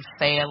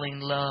unfailing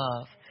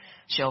love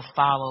shall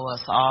follow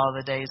us all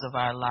the days of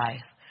our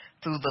life.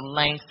 Through the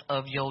length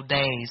of your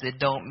days. It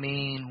don't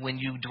mean when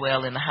you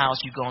dwell in the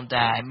house you're going to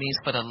die. It means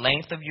for the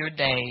length of your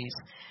days,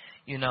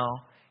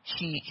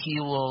 he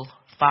will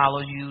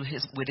follow you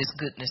with his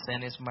goodness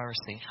and his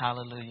mercy.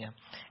 Hallelujah.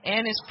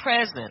 And his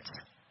presence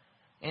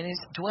and his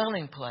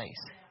dwelling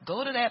place.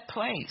 Go to that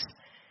place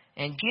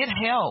and get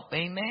help.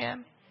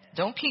 Amen.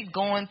 Don't keep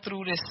going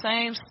through this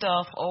same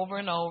stuff over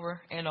and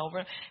over and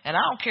over. And I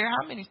don't care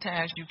how many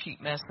times you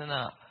keep messing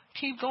up.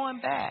 Keep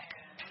going back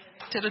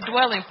to the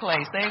dwelling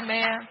place.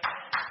 Amen.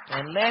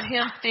 And let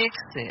him fix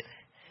it.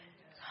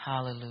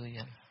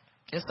 Hallelujah.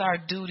 It's our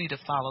duty to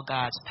follow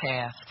God's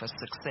path for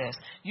success.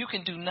 You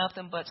can do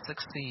nothing but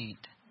succeed.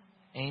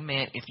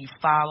 Amen. If you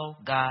follow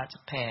God's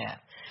path.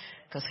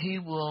 Because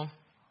his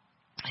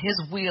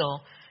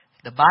will,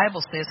 the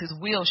Bible says his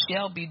will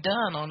shall be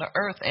done on the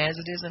earth as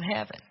it is in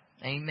heaven.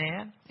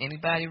 Amen.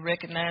 Anybody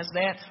recognize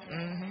that?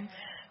 Mm-hmm.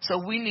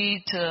 So we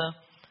need to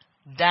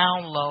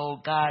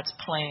download God's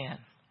plan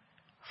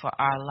for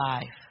our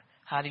life.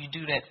 How do you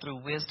do that?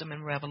 Through wisdom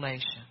and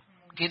revelation.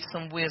 Get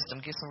some wisdom,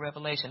 get some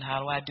revelation.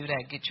 How do I do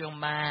that? Get your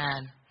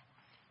mind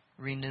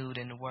renewed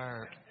in the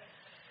Word.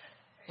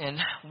 And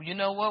you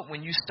know what?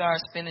 When you start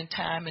spending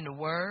time in the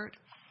Word,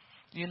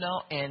 you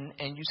know, and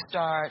you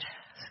start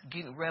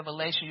getting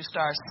revelation, you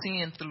start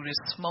seeing through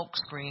this smoke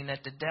screen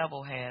that the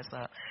devil has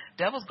up.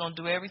 Devil's going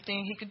to do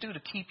everything he can do to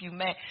keep you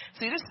mad.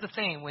 See, this is the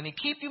thing. When he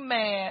keep you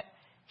mad,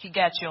 he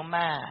got your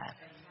mind.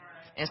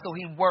 And so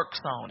he works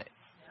on it.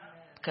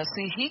 Because,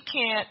 see,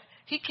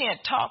 he can't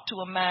talk to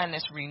a mind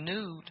that's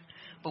renewed.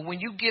 But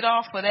when you get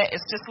off of that,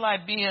 it's just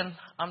like being,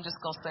 I'm just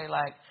going to say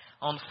like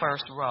on the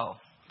first row.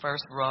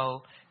 First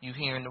row, you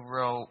hearing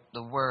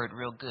the word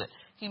real good.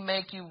 He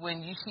make you,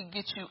 when he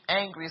gets you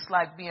angry, it's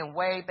like being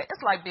way back.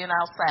 It's like being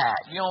outside.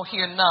 You don't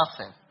hear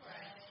nothing.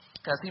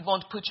 Because he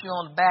wants to put you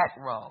on the back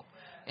row.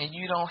 And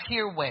you don't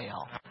hear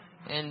well.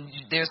 And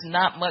there's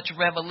not much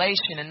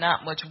revelation and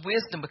not much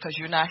wisdom because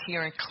you're not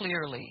hearing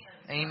clearly.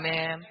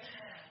 Amen.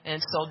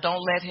 And so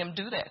don't let him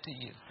do that to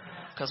you.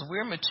 Because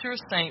we're mature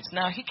saints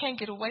now. He can't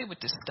get away with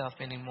this stuff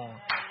anymore.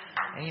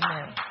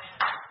 Amen.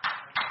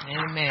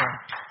 Amen.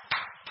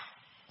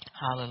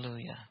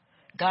 Hallelujah.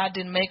 God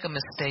didn't make a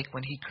mistake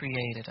when he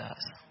created us.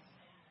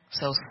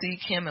 So seek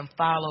him and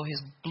follow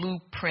his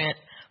blueprint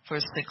for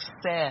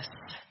success.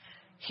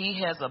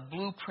 He has a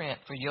blueprint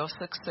for your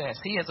success.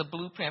 He has a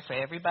blueprint for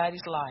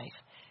everybody's life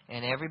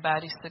and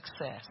everybody's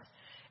success.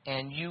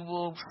 And you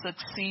will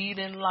succeed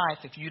in life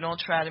if you don't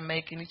try to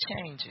make any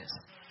changes.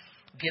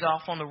 Get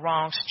off on the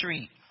wrong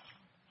street,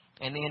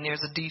 and then there's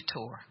a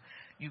detour.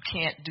 You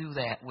can't do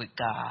that with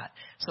God.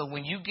 So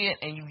when you get,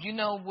 and you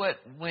know what,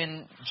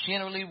 when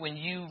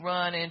you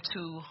run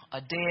into a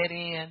dead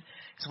end,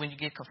 is when you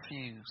get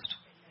confused.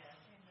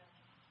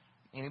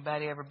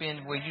 Anybody ever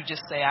been where you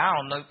just say, I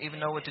don't even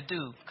know what to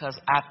do because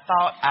I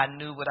thought I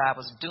knew what I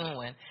was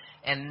doing,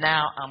 and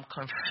now I'm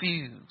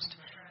confused.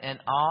 And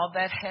all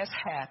that has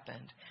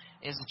happened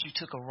is that you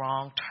took a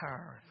wrong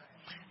turn.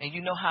 And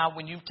you know how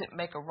when you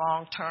make a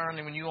wrong turn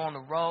and when you're on the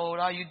road,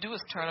 all you do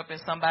is turn up in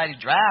somebody's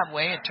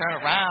driveway and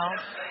turn around.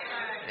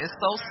 It's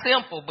so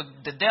simple, but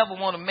the devil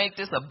want to make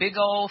this a big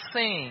old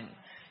thing.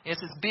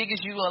 It's as big as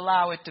you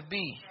allow it to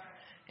be.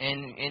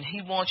 And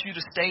he wants you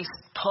to stay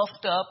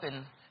puffed up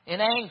and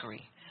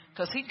angry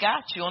because he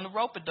got you on the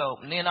rope-a-dope.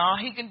 And then all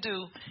he can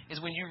do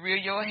is when you rear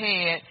your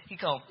head, he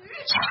go,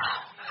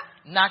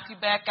 knock you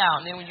back out.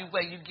 And then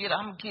when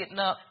I'm getting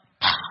up,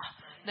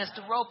 that's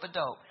the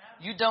rope-a-dope.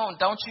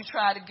 Don't you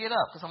try to get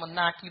up because I'm going to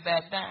knock you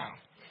back down.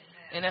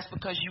 And that's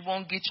because you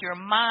won't get your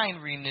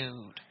mind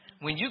renewed.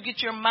 When you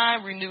get your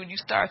mind renewed, you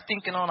start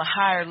thinking on a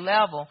higher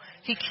level,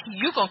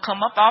 you're going to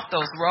come up off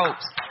those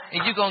ropes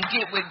and you're going to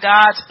get with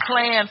God's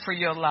plan for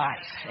your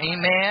life.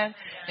 Amen.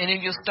 And then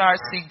you'll start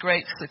to see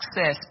great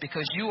success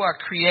because you are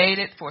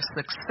created for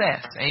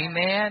success.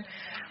 Amen.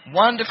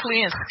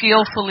 Wonderfully and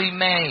skillfully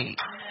made.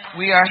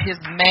 We are his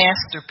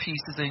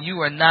masterpieces and you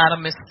are not a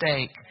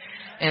mistake.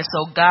 And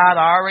so God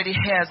already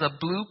has a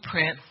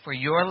blueprint for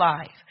your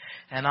life.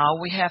 And all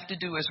we have to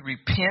do is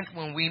repent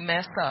when we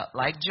mess up,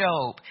 like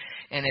Job.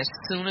 And as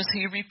soon as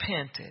he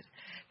repented,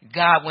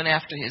 God went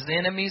after his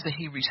enemies and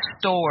he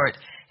restored.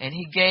 And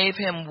he gave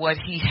him what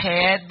he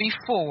had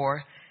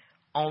before,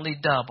 only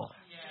double.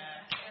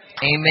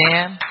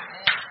 Amen?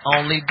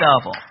 Only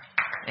double.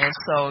 And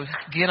so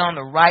get on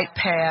the right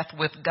path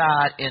with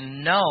God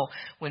and know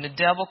when the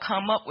devil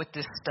come up with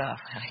this stuff,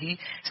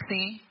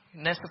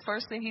 and that's the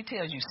first thing he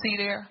tells you. See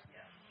there?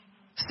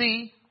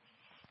 See?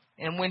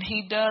 And when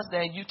he does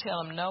that, you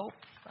tell him, nope,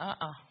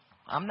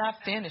 I'm not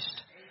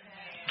finished.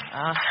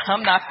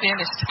 I'm not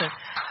finished.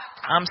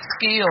 I'm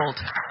skilled.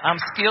 I'm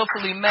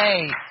skillfully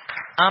made.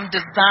 I'm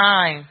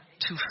designed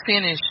to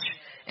finish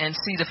and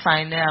see the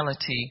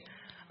finality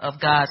of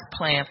God's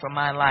plan for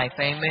my life.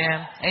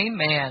 Amen?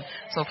 Amen.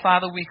 So,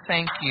 Father, we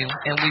thank you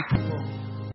and we